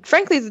 And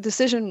frankly, the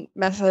decision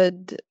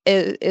method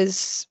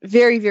is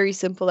very, very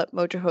simple at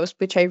MojoHost,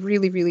 which I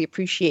really, really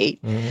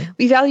appreciate. Mm-hmm.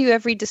 We value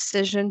every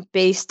decision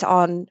based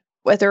on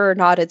whether or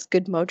not it's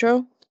good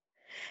mojo.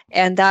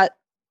 And that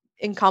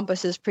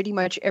encompasses pretty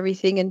much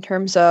everything in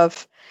terms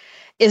of,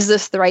 is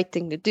this the right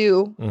thing to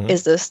do? Mm-hmm.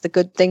 Is this the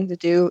good thing to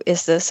do?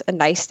 Is this a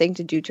nice thing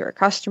to do to our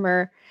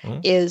customer?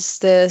 Mm-hmm. Is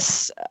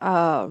this,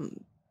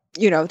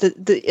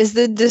 is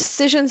the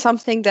decision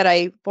something that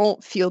I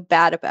won't feel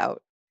bad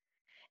about?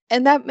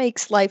 And that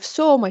makes life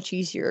so much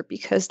easier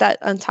because that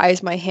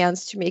unties my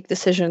hands to make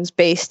decisions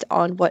based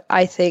on what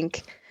I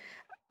think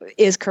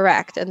is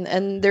correct.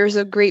 And there's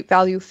a great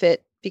value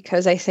fit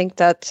because I think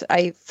that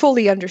I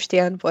fully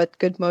understand what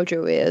good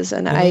mojo is.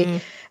 And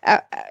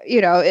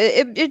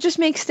it just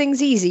makes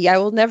things easy. I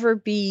will never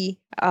be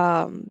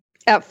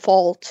at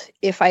fault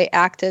if I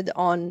acted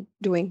on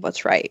doing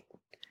what's right.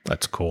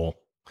 That's cool.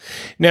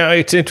 Now,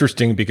 it's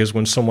interesting because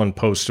when someone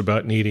posts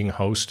about needing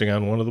hosting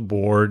on one of the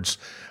boards,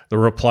 the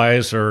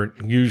replies are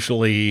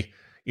usually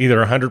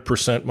either 100%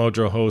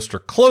 Mojo Host or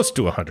close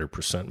to 100%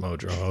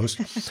 Mojo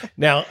Host.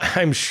 Now,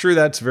 I'm sure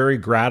that's very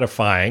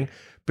gratifying,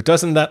 but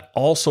doesn't that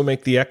also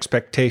make the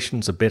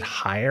expectations a bit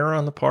higher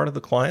on the part of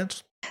the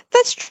clients?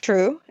 That's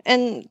true.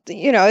 And,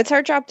 it's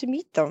our job to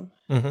meet them.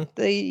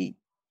 Mm-hmm.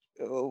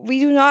 We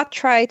do not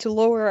try to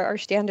lower our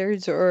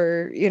standards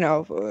or,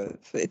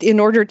 in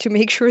order to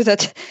make sure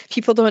that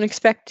people don't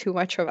expect too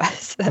much of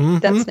us.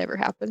 That's never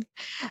happened.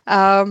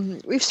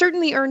 We've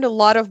certainly earned a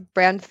lot of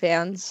brand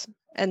fans.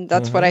 And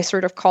that's what I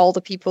sort of call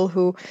the people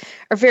who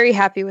are very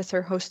happy with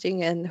their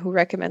hosting and who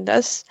recommend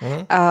us.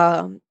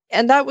 And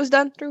that was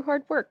done through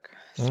hard work,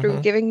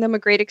 through giving them a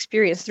great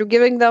experience, through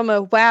giving them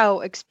a wow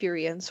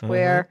experience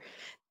where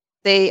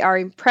they are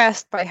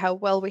impressed by how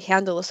well we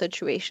handle a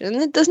situation.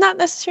 And it does not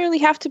necessarily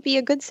have to be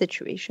a good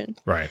situation.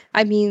 Right.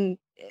 I mean,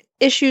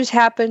 issues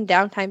happen,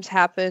 downtimes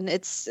happen.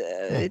 It's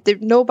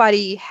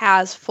nobody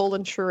has full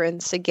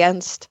insurance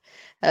against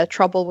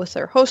trouble with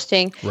their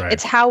hosting. Right.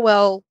 It's how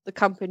well the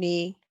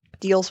company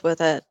deals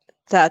with it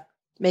that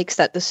makes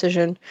that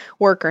decision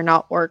work or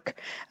not work,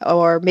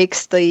 or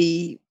makes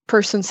the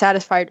person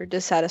satisfied or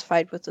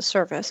dissatisfied with the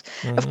service.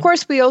 Of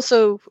course, we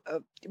also,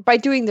 by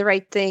doing the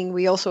right thing,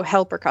 we also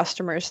help our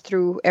customers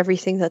through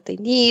everything that they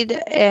need,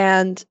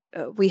 and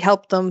we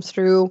help them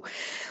through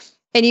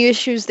any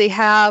issues they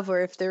have,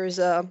 or if there's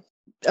a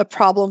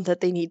problem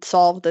that they need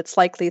solved, it's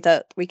likely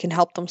that we can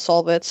help them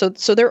solve it.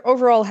 So they're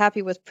overall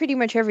happy with pretty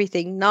much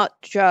everything, not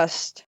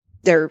just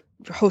their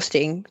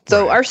hosting.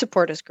 So our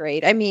support is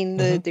great. I mean,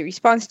 the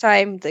response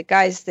time, the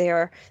guys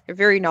there, they're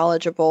very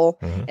knowledgeable.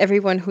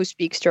 Everyone who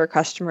speaks to our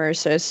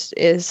customers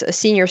is a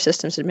senior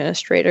systems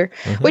administrator,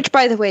 which,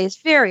 by the way, is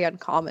very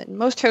uncommon.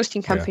 Most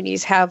hosting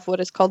companies have what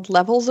is called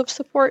levels of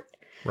support.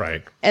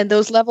 Right. And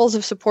those levels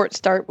of support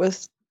start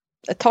with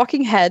a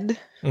talking head,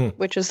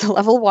 which is the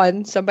level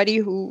 1, somebody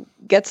who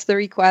gets the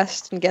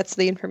request and gets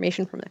the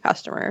information from the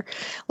customer.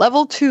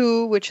 Level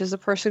 2, which is a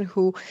person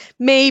who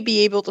may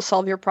be able to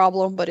solve your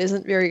problem but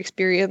isn't very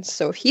experienced.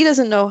 So if he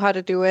doesn't know how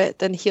to do it,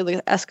 then he'll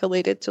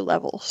escalate it to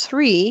level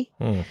 3,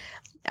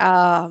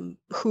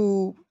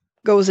 who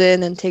goes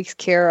in and takes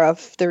care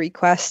of the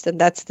request, and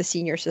that's the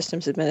senior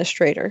systems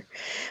administrator.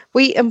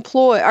 We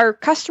employ our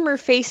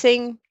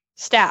customer-facing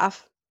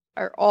staff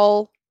are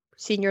all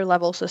senior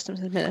level systems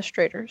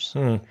administrators.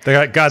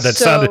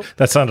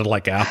 That sounded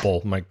like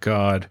Apple. My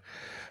God.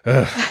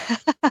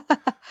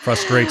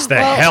 Frustrates the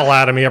hell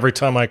out of me every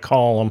time I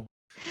call them.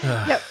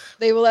 Yep,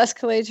 they will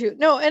escalate you.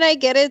 No, and I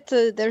get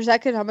it. There's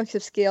economics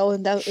of scale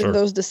in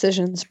those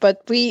decisions,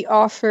 but we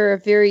offer a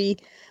very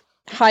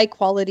high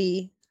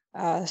quality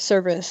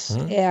service,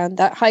 and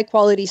that high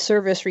quality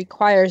service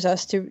requires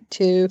us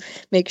to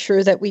make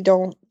sure that we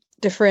don't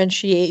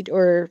differentiate,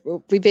 or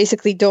we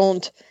basically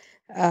don't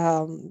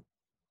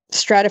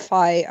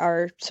stratify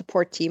our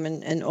support team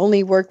and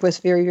only work with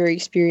very, very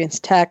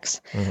experienced techs.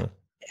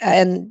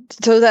 And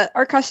so that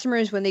our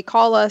customers, when they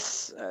call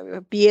us,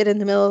 be it in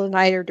the middle of the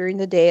night or during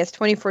the day, it's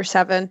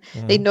 24/7.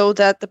 They know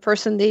that the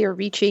person they are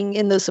reaching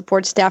in the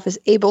support staff is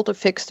able to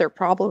fix their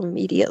problem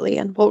immediately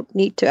and won't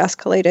need to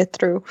escalate it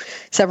through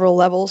several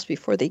levels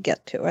before they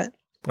get to it.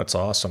 That's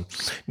awesome.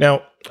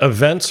 Now,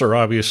 events are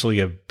obviously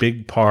a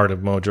big part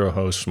of Mojo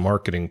Host's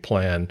marketing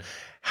plan.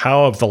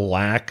 How have the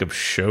lack of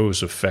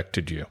shows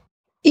affected you?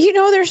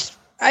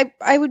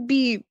 I would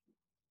be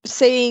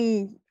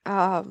saying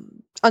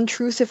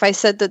untruth if I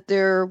said that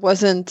there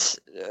wasn't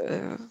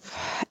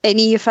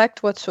any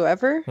effect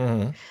whatsoever.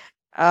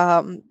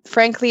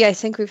 Frankly, I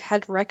think we've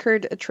had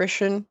record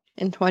attrition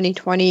in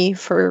 2020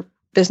 for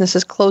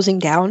businesses closing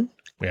down.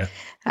 Yeah.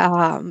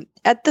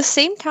 At the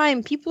same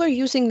time, people are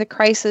using the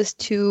crisis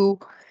to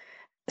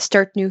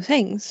start new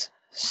things.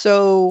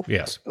 So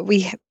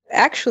we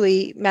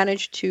actually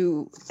managed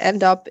to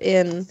end up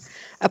in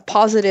a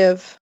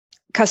positive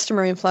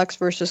customer influx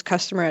versus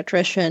customer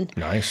attrition.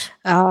 Nice.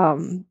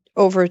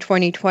 over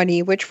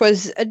 2020, which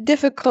was a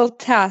difficult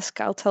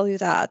task, I'll tell you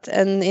that.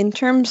 And in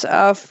terms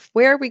of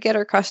where we get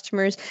our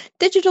customers,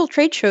 digital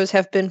trade shows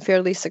have been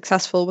fairly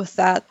successful with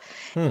that.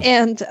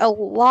 And a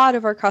lot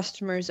of our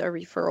customers are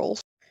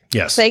referrals.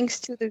 Yes. Thanks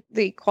to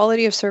the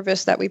quality of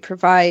service that we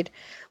provide,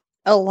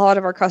 a lot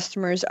of our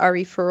customers are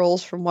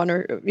referrals from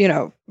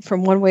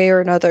from one way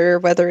or another,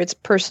 whether it's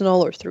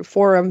personal or through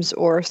forums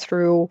or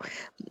through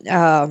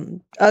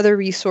other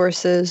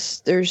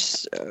resources.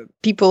 There's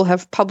people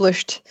have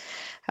published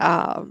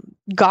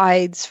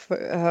guides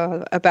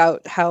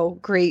about how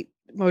great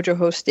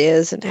MojoHost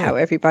is and how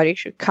everybody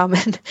should come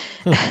and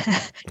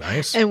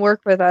nice. and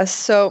work with us.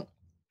 So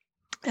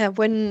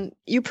when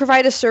you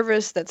provide a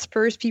service that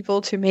spurs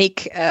people to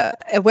make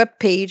a web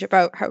page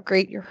about how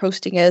great your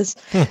hosting is,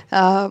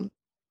 and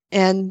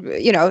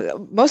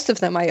most of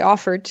them I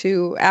offered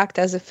to act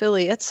as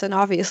affiliates, and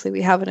obviously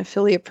we have an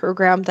affiliate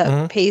program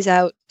that pays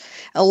out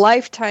a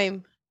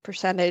lifetime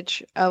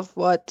percentage of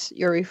what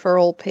your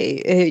referral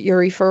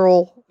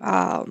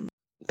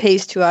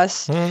pays to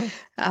us.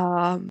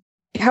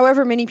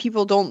 However, many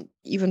people don't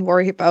even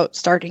worry about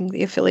starting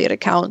the affiliate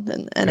account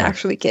and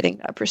actually getting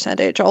that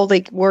percentage. All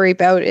they worry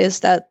about is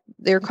that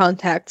their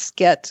contacts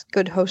get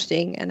good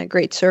hosting and a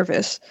great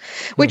service,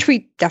 which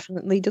we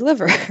definitely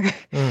deliver.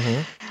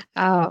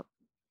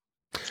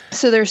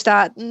 So there's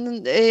that.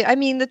 And, I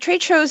mean, the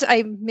trade shows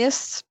I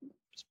miss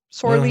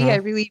sorely. I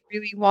really,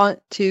 really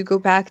want to go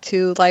back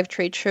to live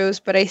trade shows,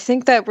 but I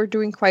think that we're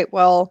doing quite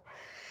well,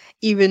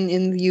 even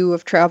in view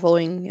of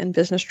traveling and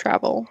business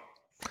travel.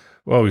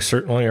 Well, we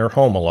certainly are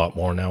home a lot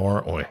more now,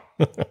 aren't we?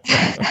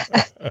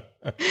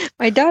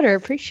 My daughter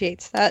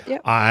appreciates that. Yeah,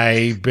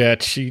 I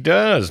bet she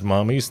does.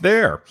 Mommy's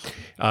there.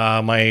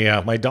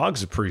 My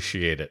dogs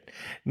appreciate it.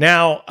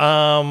 Now,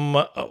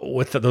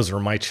 those are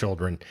my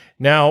children.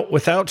 Now,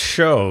 without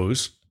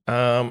shows,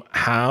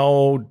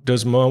 how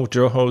does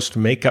MojoHost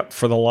make up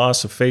for the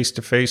loss of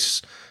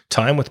face-to-face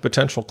time with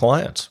potential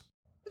clients?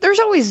 There's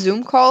always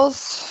Zoom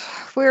calls.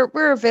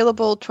 We're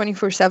available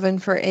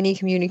 24/7 for any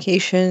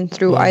communication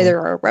through either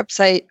our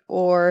website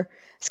or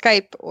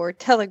Skype or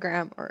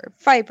Telegram or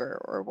Viber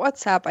or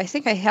WhatsApp. I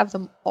think I have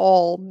them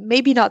all.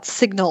 Maybe not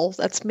Signal.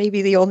 That's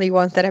maybe the only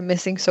one that I'm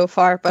missing so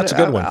far. But that's a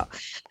good one.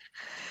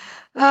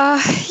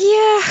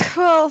 Yeah.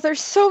 Well, there's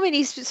so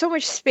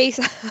much space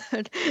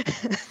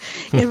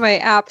in my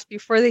apps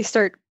before they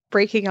start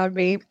breaking on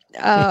me.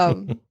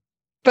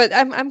 But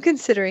I'm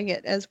considering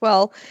it as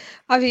well.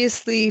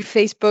 Obviously,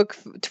 Facebook,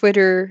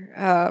 Twitter,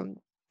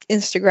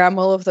 Instagram,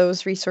 all of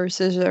those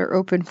resources are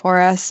open for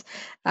us.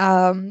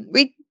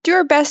 We do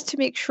our best to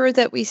make sure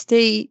that we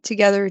stay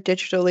together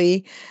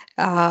digitally.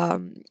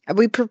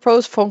 We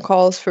propose phone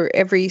calls for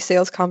every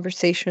sales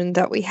conversation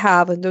that we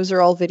have, and those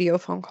are all video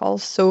phone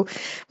calls. So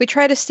we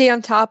try to stay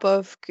on top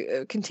of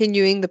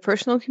continuing the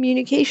personal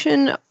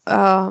communication.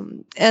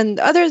 And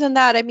other than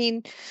that, I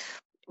mean,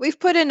 we've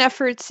put in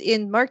efforts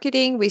in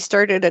marketing. We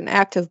started an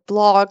active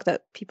blog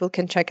that people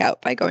can check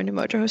out by going to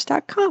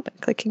mojohost.com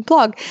and clicking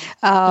blog,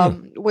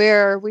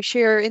 where we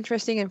share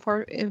interesting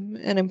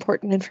and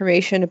important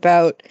information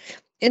about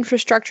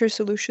infrastructure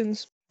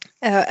solutions,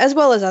 as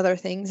well as other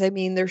things. I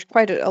mean, there's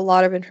quite a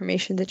lot of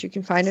information that you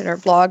can find in our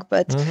blog,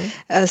 but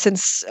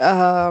since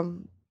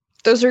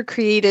those are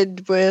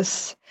created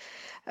with,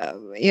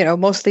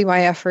 mostly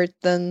my effort,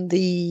 then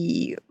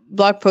the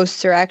blog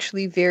posts are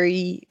actually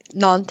very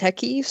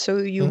non-techy, so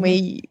you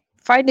may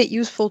find it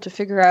useful to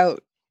figure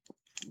out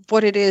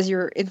what it is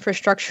your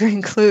infrastructure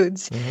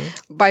includes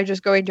by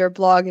just going to our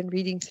blog and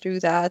reading through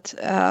that.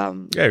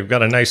 You've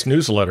got a nice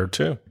newsletter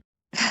too.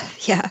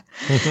 Yeah.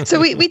 So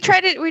we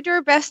do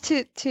our best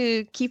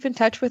to keep in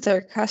touch with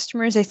our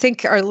customers. I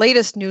think our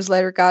latest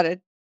newsletter got a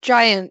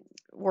giant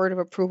word of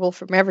approval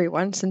from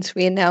everyone since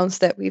we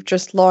announced that we've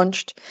just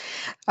launched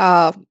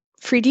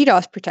free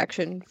DDoS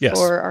protection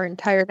for our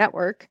entire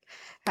network.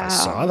 I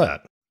saw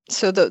that.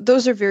 So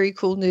those are very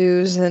cool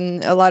news,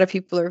 and a lot of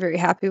people are very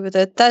happy with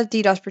it. That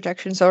DDoS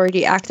protection is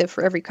already active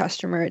for every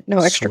customer at no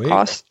extra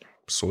cost.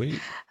 Sweet.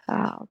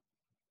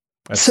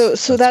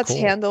 So that's cool.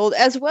 handled,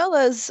 as well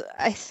as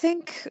I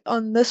think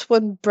on this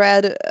one,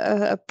 Brad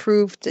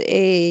approved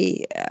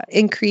a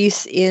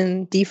increase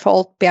in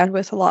default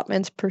bandwidth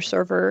allotments per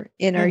server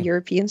in our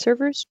European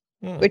servers,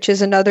 which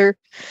is another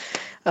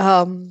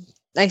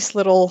nice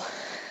little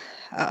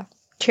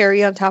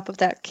cherry on top of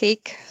that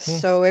cake.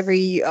 So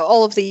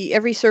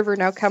every server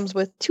now comes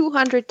with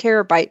 200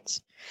 terabytes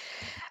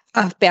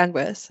of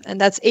bandwidth,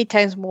 and that's 8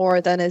 times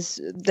more than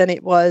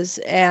it was.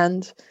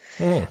 And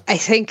I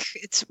think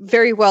it's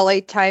very well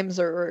 8 times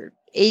or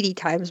 80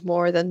 times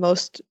more than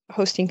most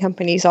hosting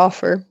companies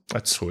offer.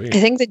 That's sweet.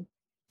 I think the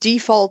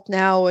default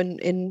now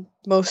in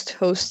most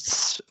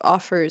hosts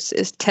offers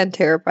is 10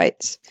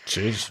 terabytes.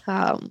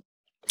 Jeez.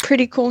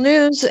 Pretty cool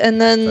news.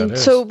 And then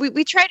so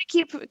we try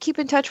to keep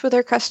in touch with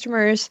our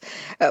customers.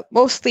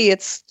 Mostly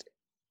it's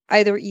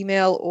either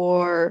email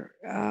or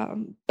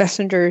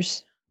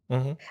messengers.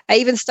 Mhm. I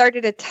even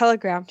started a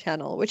Telegram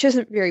channel, which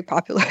isn't very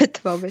popular at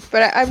the moment,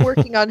 but I'm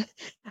working on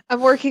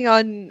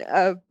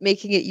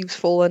making it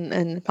useful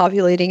and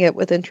populating it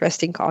with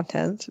interesting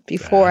content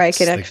before I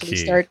can That's the actually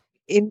key. start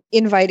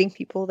inviting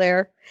people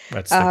there.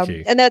 That's the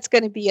key. And that's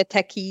going to be a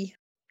techie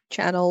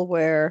channel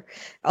where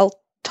I'll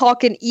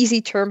talk in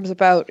easy terms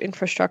about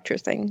infrastructure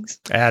things.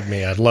 Add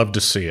me. I'd love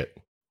to see it.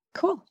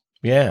 Cool.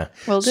 Yeah.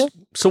 Will do.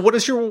 So what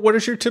does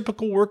your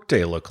typical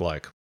workday look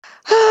like?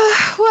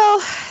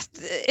 Well,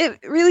 it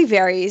really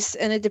varies,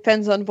 and it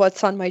depends on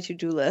what's on my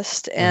to-do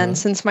list. And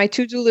since my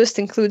to-do list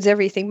includes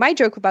everything, my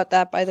joke about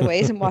that, by the way,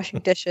 isn't washing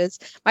dishes.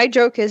 My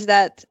joke is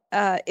that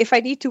if I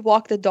need to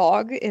walk the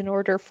dog in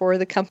order for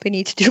the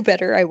company to do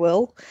better, I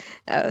will.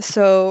 There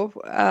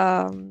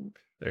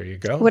you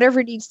go.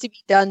 Whatever needs to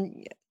be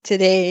done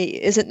today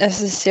isn't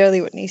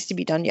necessarily what needs to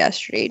be done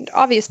yesterday. And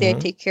obviously, I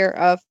take care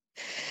of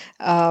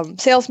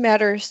sales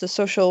matters, the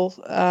social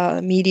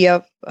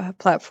media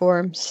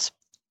platforms,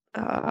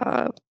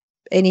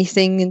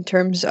 anything in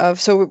terms of,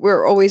 so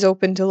we're always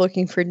open to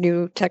looking for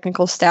new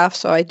technical staff.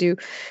 So I do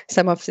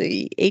some of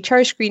the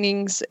HR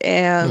screenings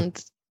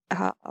and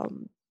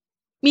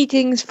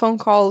meetings, phone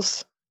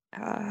calls,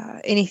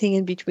 anything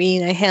in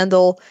between. I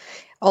handle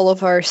all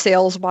of our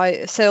sales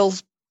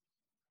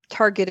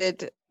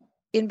targeted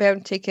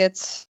inbound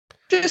tickets.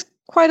 Just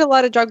quite a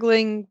lot of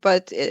juggling,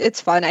 but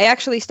it's fun. I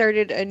actually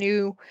started a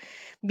new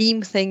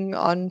meme thing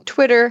on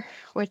Twitter,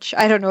 which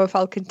I don't know if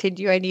I'll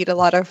continue. I need a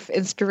lot of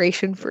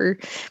inspiration for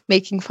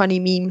making funny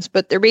memes,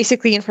 but they're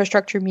basically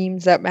infrastructure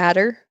memes that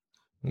matter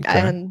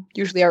and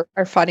usually are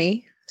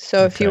funny.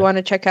 So if you want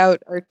to check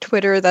out our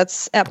Twitter,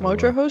 that's at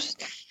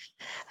MojoHost.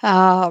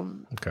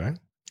 Okay.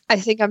 I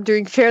think I'm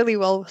doing fairly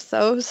well with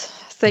those,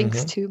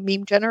 thanks to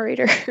Meme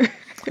Generator.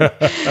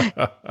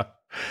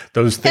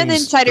 Those things, and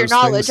insider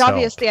knowledge.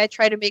 Obviously, help. I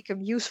try to make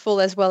them useful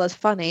as well as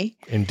funny.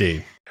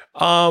 Indeed.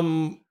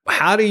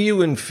 How do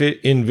you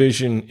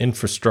envision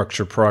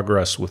infrastructure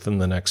progress within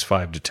the next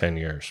 5 to 10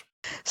 years?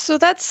 So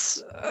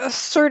that's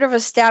sort of a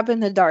stab in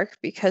the dark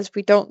because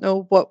we don't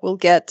know what we'll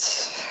get.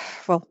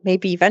 Well,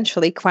 maybe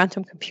eventually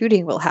quantum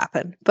computing will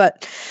happen,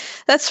 but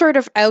that's sort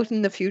of out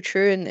in the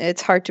future and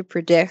it's hard to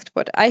predict.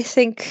 What I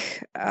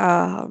think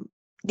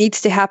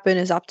needs to happen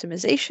is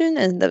optimization,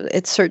 and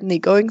it's certainly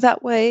going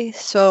that way.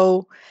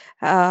 So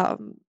I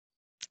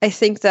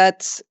think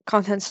that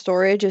content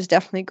storage is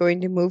definitely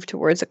going to move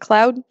towards a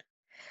cloud.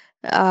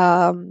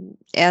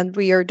 And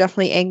we are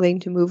definitely angling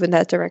to move in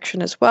that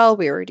direction as well.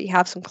 We already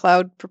have some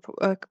cloud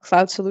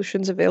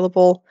solutions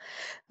available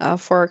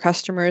for our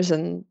customers,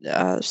 and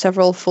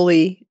several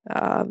fully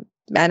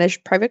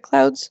managed private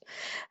clouds.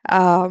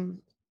 So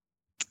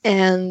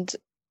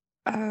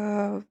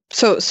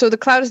the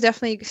cloud is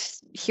definitely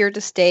here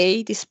to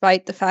stay,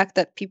 despite the fact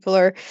that people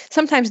are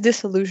sometimes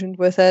disillusioned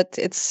with it.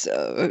 It's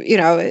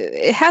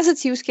it has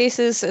its use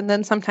cases, and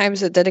then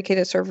sometimes a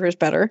dedicated server is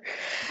better.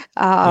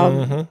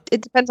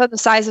 It depends on the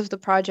size of the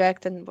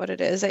project and what it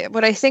is.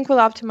 What I think will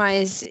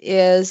optimize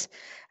is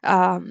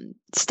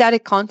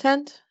static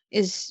content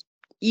is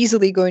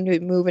easily going to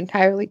move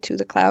entirely to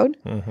the cloud.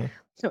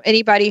 So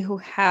anybody who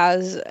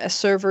has a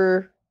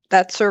server,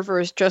 that server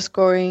is just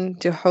going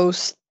to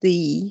host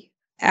the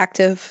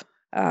active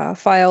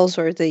files,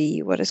 or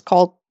the what is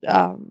called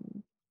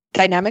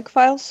dynamic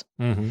files.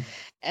 And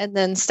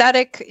then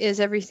static is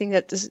everything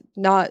that does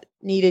not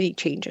need any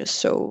changes.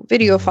 So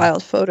video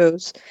files,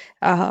 photos,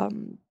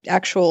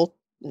 actual,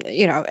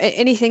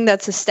 anything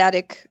that's a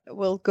static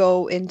will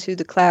go into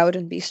the cloud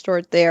and be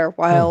stored there,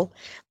 while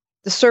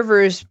the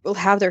servers will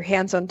have their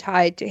hands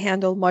untied to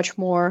handle much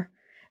more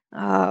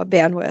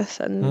bandwidth.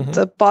 And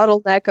the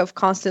bottleneck of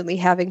constantly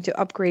having to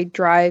upgrade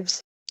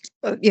drives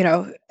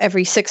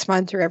every 6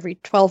 months or every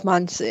 12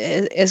 months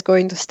is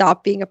going to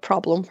stop being a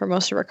problem for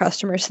most of our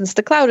customers, since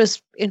the cloud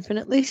is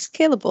infinitely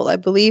scalable. I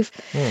believe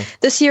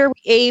this year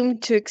we aim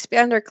to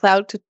expand our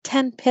cloud to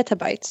 10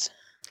 petabytes.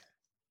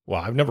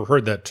 Wow, I've never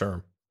heard that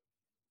term.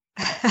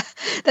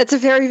 That's a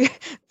very,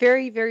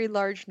 very, very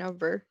large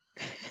number.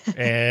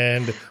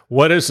 And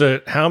what is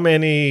it? How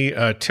many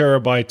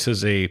terabytes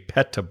is a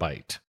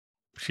petabyte?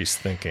 She's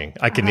thinking.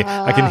 I can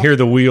hear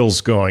the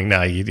wheels going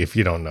now. If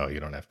you don't know, you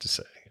don't have to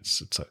say.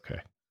 It's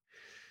okay.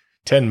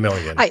 10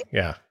 million.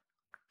 Yeah.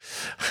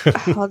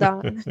 Hold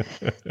on.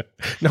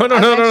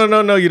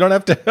 No. You don't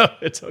have to know.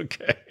 It's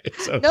okay.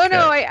 It's okay.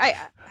 No. I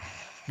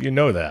you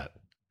know that.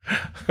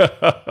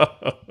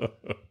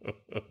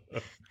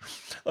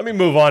 Let me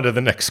move on to the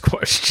next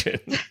question.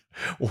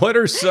 What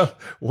are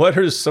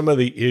some of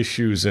the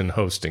issues in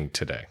hosting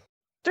today?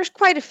 There's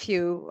quite a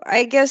few.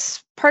 I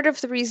guess part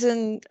of the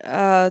reason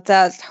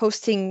that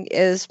hosting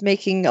is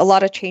making a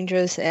lot of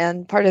changes,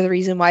 and part of the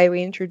reason why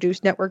we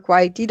introduced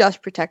network-wide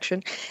DDoS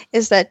protection,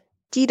 is that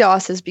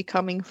DDoS is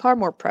becoming far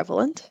more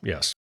prevalent.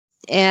 Yes.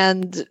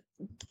 And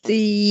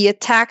the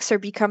attacks are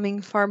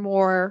becoming far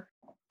more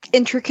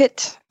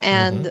intricate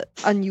and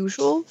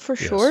unusual, for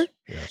sure.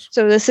 Yes.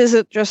 So this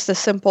isn't just a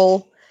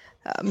simple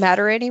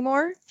matter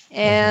anymore.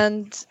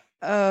 And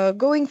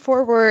going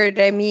forward,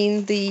 I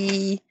mean,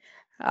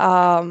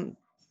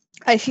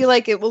 I feel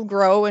like it will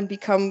grow and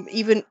become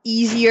even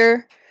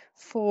easier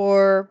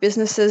for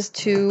businesses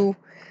to,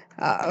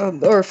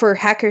 or for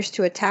hackers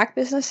to attack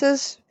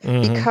businesses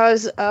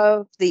because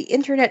of the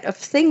Internet of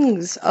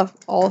Things, of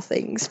all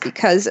things.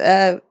 Because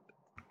a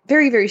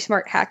very, very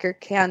smart hacker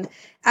can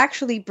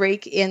actually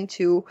break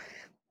into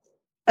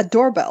a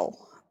doorbell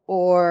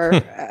or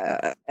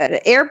an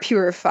air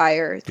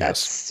purifier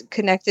that's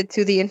connected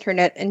to the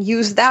internet and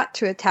use that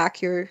to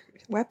attack your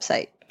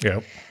website. Yeah.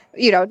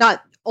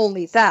 Not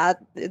only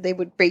that, they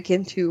would break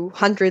into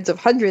hundreds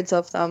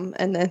of them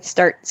and then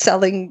start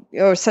selling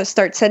or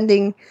start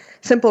sending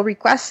simple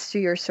requests to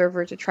your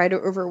server to try to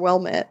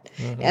overwhelm it.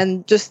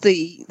 And just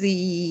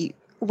the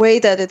way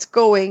that it's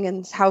going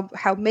and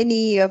how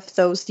many of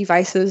those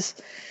devices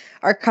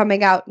are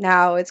coming out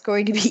now, it's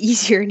going to be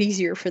easier and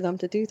easier for them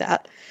to do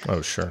that.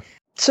 Oh, sure.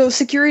 So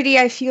security,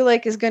 I feel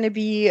like, is going to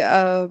be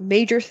a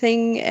major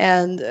thing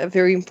and a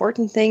very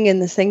important thing,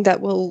 and the thing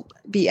that will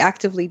be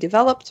actively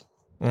developed.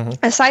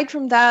 Aside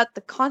from that,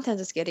 the content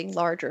is getting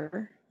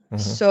larger.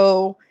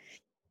 So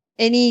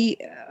any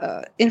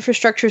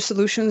infrastructure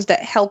solutions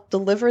that help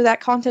deliver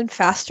that content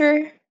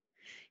faster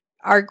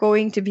are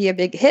going to be a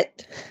big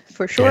hit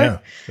for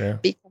sure. Yeah.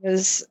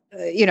 Because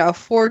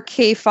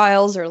 4K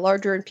files are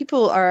larger, and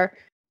people are,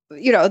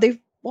 they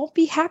won't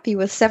be happy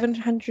with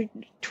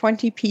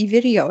 720p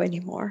video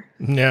anymore.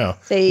 No.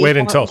 They wait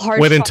until files.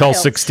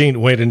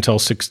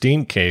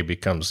 16K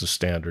becomes the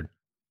standard.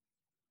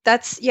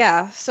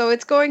 So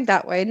it's going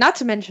that way. Not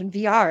to mention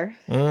VR.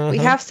 We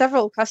have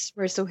several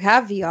customers who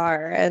have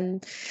VR,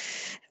 and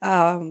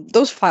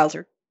those files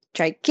are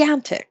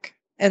gigantic.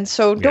 And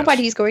so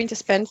nobody's going to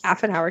spend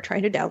half an hour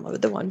trying to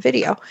download the one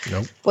video.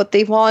 Nope. What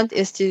they want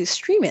is to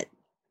stream it.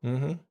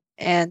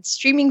 And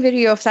streaming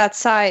video of that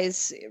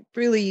size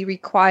really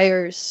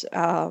requires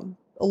a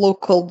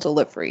local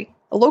delivery.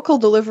 A local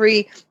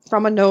delivery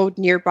from a node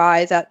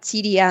nearby that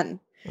CDN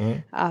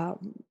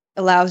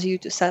allows you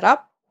to set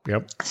up.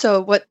 Yep.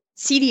 So what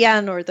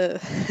CDN, or the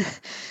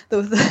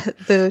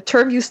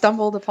term you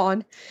stumbled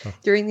upon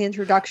during the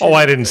introduction. Oh,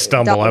 I didn't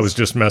stumble. I was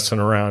just messing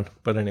around.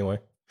 But anyway.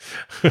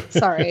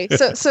 Sorry.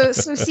 So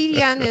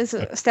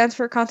CDN stands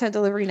for Content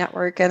Delivery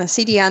Network, and a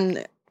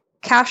CDN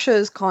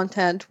caches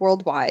content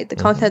worldwide. The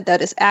content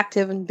that is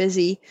active and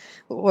busy,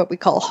 what we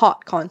call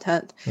hot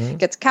content,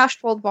 gets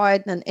cached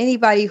worldwide, and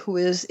anybody who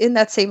is in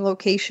that same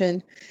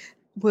location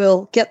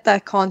will get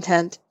that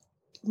content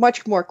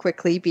much more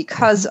quickly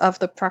because of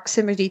the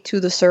proximity to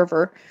the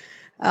server.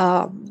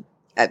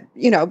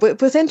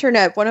 With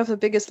internet, one of the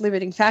biggest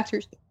limiting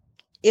factors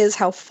is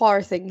how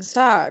far things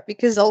are,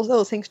 because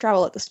although things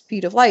travel at the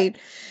speed of light,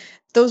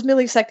 those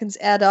milliseconds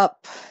add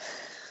up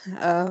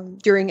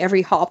during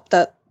every hop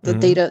that the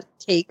data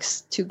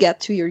takes to get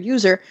to your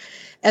user.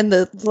 And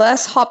the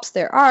less hops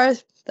there are,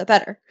 the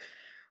better.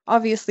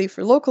 Obviously,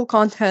 for local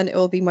content, it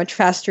will be much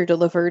faster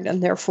delivered,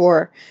 and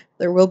therefore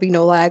there will be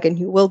no lag, and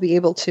you will be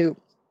able to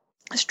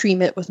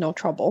stream it with no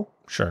trouble.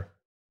 Sure.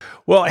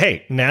 Well,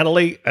 hey,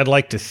 Natalie, I'd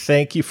like to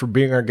thank you for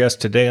being our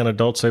guest today on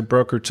Adult Site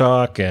Broker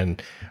Talk,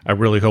 and I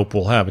really hope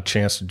we'll have a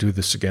chance to do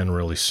this again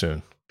really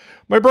soon.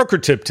 My broker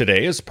tip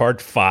today is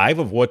part 5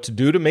 of what to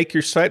do to make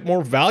your site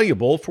more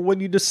valuable for when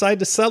you decide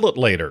to sell it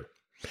later.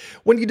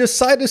 When you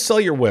decide to sell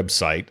your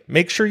website,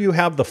 make sure you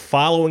have the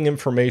following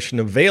information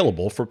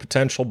available for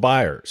potential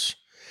buyers.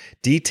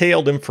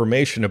 Detailed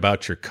information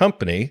about your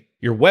company,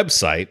 your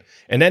website,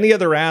 and any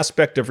other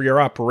aspect of your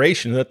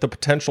operation that the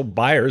potential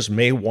buyers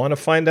may want to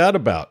find out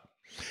about.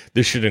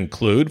 This should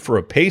include, for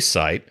a pay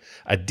site,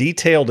 a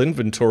detailed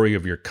inventory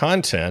of your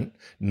content,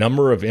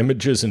 number of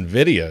images and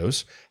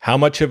videos, how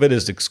much of it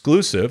is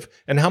exclusive,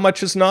 and how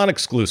much is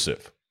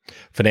non-exclusive.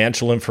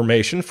 Financial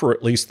information for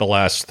at least the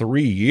last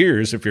 3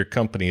 years if your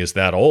company is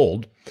that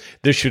old.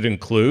 This should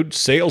include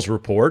sales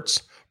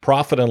reports,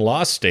 profit and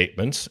loss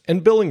statements,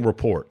 and billing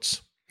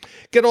reports.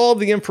 Get all of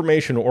the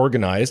information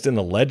organized in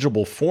a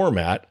legible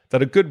format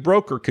that a good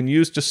broker can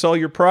use to sell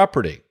your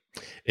property.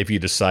 If you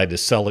decide to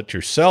sell it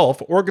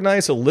yourself,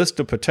 organize a list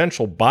of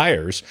potential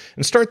buyers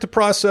and start the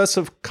process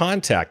of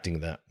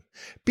contacting them.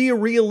 Be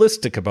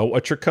realistic about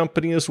what your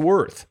company is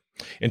worth.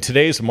 In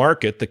today's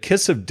market, the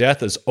kiss of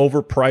death is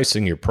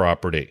overpricing your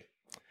property.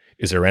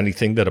 Is there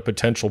anything that a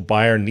potential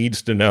buyer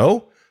needs to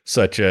know,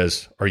 such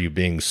as, are you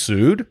being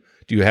sued?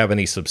 Do you have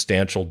any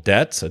substantial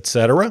debts,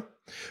 etc.?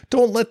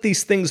 Don't let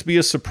these things be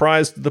a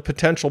surprise to the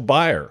potential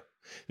buyer.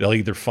 They'll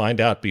either find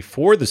out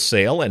before the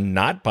sale and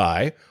not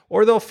buy,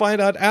 or they'll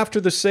find out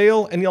after the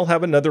sale and you'll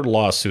have another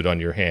lawsuit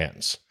on your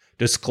hands.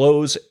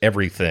 Disclose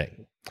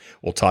everything.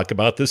 We'll talk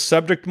about this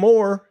subject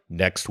more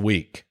next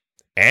week.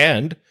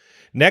 And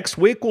next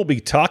week, we'll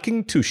be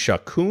talking to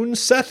Shakun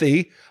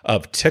Sethi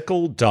of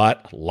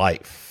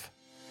Tickle.life.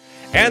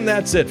 And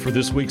that's it for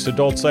this week's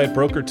Adult Site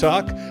Broker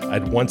Talk.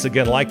 I'd once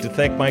again like to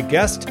thank my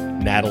guest,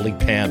 Natalie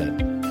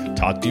Pannon.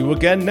 Talk to you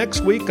again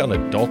next week on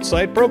Adult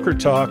Site Broker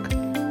Talk.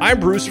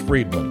 I'm Bruce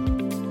Friedman.